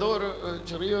കുഞ്ഞിന് എന്തോ ഒരു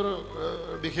ചെറിയൊരു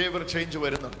ബിഹേവിയർ ചേഞ്ച്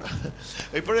വരുന്നുണ്ട്.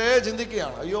 ഇപ്പോഴേ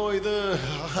ചിന്തിക്കുകയാണ്, അയ്യോ ഇത്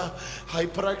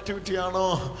ഹൈപ്പർ ആക്ടിവിറ്റി ആണോ,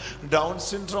 ഡൗൺ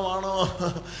സിൻഡ്രോം ആണോ,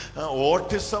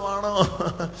 ഓട്ടിസം ആണോ,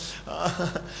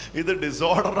 ഇത്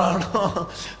ഡിസോർഡർ ആണോ?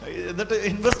 എന്നിട്ട്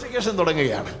ഇൻവെസ്റ്റിഗേഷൻ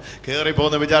തുടങ്ങുകയാണ്. കയറി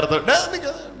പോകുന്ന വിചാരത്തിൽ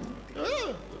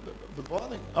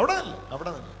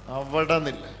അവിടെ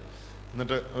നിന്നില്ല.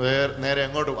 എന്നിട്ട് നേരെ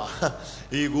എങ്ങോട്ട് പോവാ?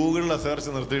 ഈ ഗൂഗിളിലെ സെർച്ച്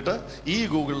നിർത്തിയിട്ട് ഈ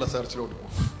ഗൂഗിളിലെ സെർച്ചിലോട്ട്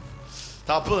പോകും.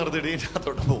 തപ്പ് നിർത്തിയിട്ട്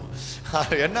ഇതിനകത്തോട്ട് പോകും.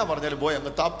 എന്നാ പറഞ്ഞാലും പോയി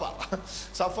അങ്ങ് തപ്പ.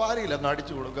 സഫാരിയിൽ അങ്ങ്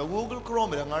അടിച്ചു കൊടുക്കുക, ഗൂഗിൾ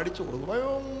ക്രോമിൽ അങ്ങ് അടിച്ചു കൊടുക്കുക.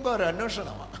 ഭയങ്കര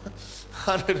അന്വേഷണമാണ്.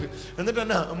 എന്നിട്ട്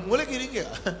എന്നാ മൂലയ്ക്ക് ഇരിക്കുക.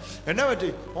 എന്നാ പറ്റി?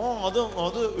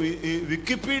 അത്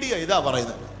വിക്കിപീഡിയ ഇതാ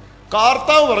പറയുന്നത്.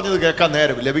 കർത്താവ് പറഞ്ഞത് കേൾക്കാൻ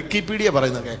നേരമില്ല, വിക്കിപീഡിയ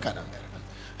പറയുന്നത് കേൾക്കാനാണ് നേരം.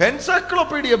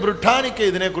 എൻസൈക്ലോപീഡിയ ബ്രിട്ടാനിക്ക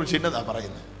ഇതിനെക്കുറിച്ച് ഇന്നതാ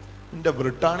പറയുന്നത്. എൻ്റെ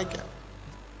ബ്രിട്ടാനിക്ക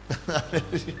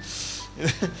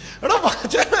എടാ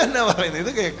വചനം എന്നാ പറയുന്നത്?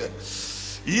 ഇത് കേക്ക്.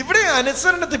 ഇവിടെ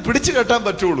അനുസരണത്തെ പിടിച്ചു കെട്ടാൻ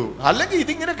പറ്റുള്ളൂ. അല്ലെങ്കിൽ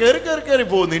ഇതിങ്ങനെ കയറി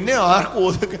പോകും. നിന്നെ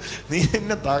ആർക്കും നീ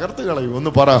എന്നെ തകർത്ത് കളയും.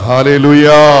 ഒന്ന് പറ ഹല്ലേലൂയ.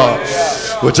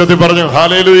 ഉച്ചത്തിൽ പറഞ്ഞു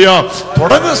ഹല്ലേലൂയ.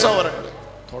 തുടങ്ങും സഹോദരങ്ങളെ,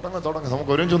 തുടങ്ങും.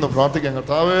 നമുക്ക് ഒരുമിച്ചൊന്ന് പ്രാർത്ഥിക്കാം.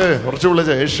 കർത്താവേ, കുറച്ച്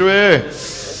വിളിച്ച യേശുവേ.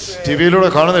 ടിവിയിലൂടെ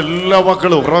കാണുന്ന എല്ലാ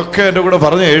മക്കളും ഉറക്കെ എൻ്റെ കൂടെ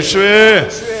പറഞ്ഞ യേശുവേ,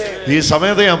 ഈ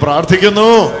സമയത്ത് ഞാൻ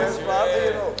പ്രാർത്ഥിക്കുന്നു.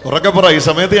 ഉറക്കെ പറ, ഈ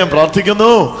സമയത്ത് ഞാൻ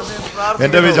പ്രാർത്ഥിക്കുന്നു.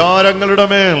 എന്റെ വിചാരങ്ങളുടെ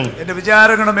മേൽ, എന്റെ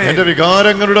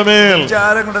വികാരങ്ങളുടെ മേൽ,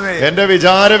 എന്റെ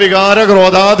വികാര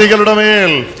ക്രോധാദികളുടെ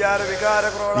മേൽ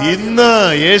ഇന്ന്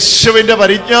യേശുവിന്റെ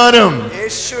പരിജ്ഞാനം,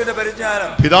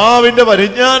 പിതാവിന്റെ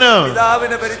പരിജ്ഞാനം,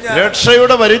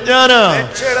 രക്ഷയുടെ പരിജ്ഞാനം,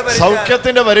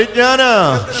 സൗഖ്യത്തിന്റെ പരിജ്ഞാനം,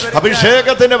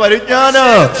 അഭിഷേകത്തിന്റെ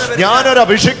പരിജ്ഞാനം, ഞാനൊരു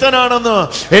അഭിഷിക്തനാണെന്ന്,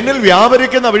 എന്നിൽ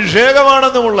വ്യാപരിക്കുന്ന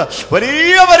അഭിഷേകമാണെന്നുമുള്ള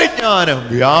വലിയ പരിജ്ഞാനം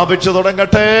വ്യാപിച്ചു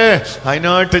തുടങ്ങട്ടെ.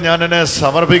 അതിനായിട്ട് ഞാൻ എന്നെ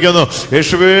സമർപ്പിക്കുന്നു.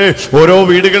 യേശുവേ, ഓരോ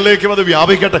വീടുകളിലേക്കും അത്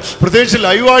വ്യാപിക്കട്ടെ. പ്രത്യേകിച്ച്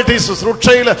ലൈവായിട്ട് ഈ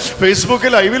ശുശ്രൂഷയിൽ ഫേസ്ബുക്ക്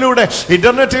ലൈവിലൂടെ,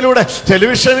 ഇന്റർനെറ്റിലൂടെ,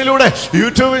 ടെലിവിഷനിലൂടെ,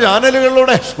 യൂട്യൂബ്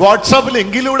ചാനലുകളിലൂടെ, വാട്സാപ്പ്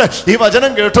ലിങ്കിലൂടെ ഈ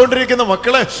വചനം കേട്ടോണ്ടിരിക്കുന്ന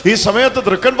മക്കളെ ഈ സമയത്ത്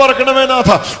തൃക്കൻ പറക്കണമേ നാഥ.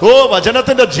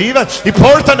 വചനത്തിന്റെ ജീവൻ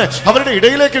ഇപ്പോൾ തന്നെ അവരുടെ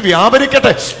ഇടയിലേക്ക്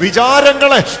വ്യാപരിക്കട്ടെ.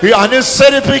 വിചാരങ്ങളെ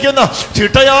അനുസരിപ്പിക്കുന്ന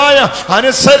ചിട്ടയായ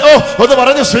ഒന്ന്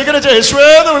പറഞ്ഞ് സ്വീകരിച്ച യേശുവേ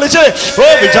എന്ന് വിളിച്ചേ.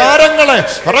 വിചാരങ്ങളെ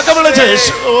ഉറക്കെ വിളിച്ചേ.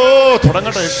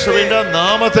 തുടങ്ങട്ടെ യേശുവിന്റെ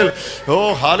നാമത്തിൽ.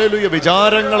 ഹല്ലേലൂയ.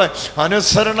 വിചാരങ്ങളെ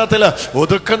അനുസരണത്തിൽ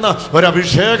ഒതുക്കുന്ന ഒരു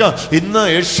അഭിഷേകം ഇന്ന്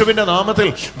യേശുവിന്റെ നാമത്തിൽ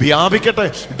വ്യാപിക്കട്ടെ.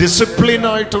 ഡിസിപ്ലിൻഡ്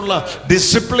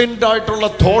ആയിട്ടുള്ള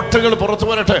തോട്ടുകൾ പുറത്തു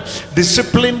വരട്ടെ.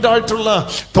 ഡിസിപ്ലിൻഡ് ആയിട്ടുള്ള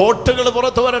തോട്ടുകൾ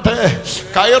പുറത്തു വരട്ടെ.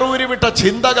 കയറൂരി വിട്ട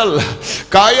ചിന്തകൾ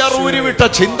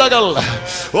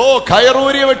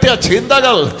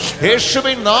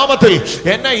യേശുവിൻ നാമത്തിൽ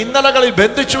എന്നെ ഇന്നലകളിൽ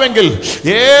ബന്ധിച്ചുവെങ്കിൽ,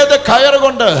 ഏത്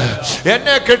കയറുകൊണ്ട്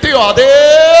എന്നെ കെട്ടിയോ അതേ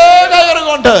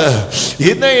കയറുകൊണ്ട്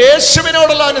ഇന്ന്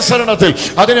യേശുവിനോടുള്ള അനുസരണത്തിൽ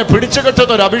അതിനെ പിടിച്ചു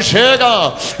കെട്ടുന്ന ഒരു അഭിഷേകം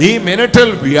ഈ മിനിറ്റിൽ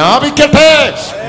വ്യാപിക്കട്ടെ.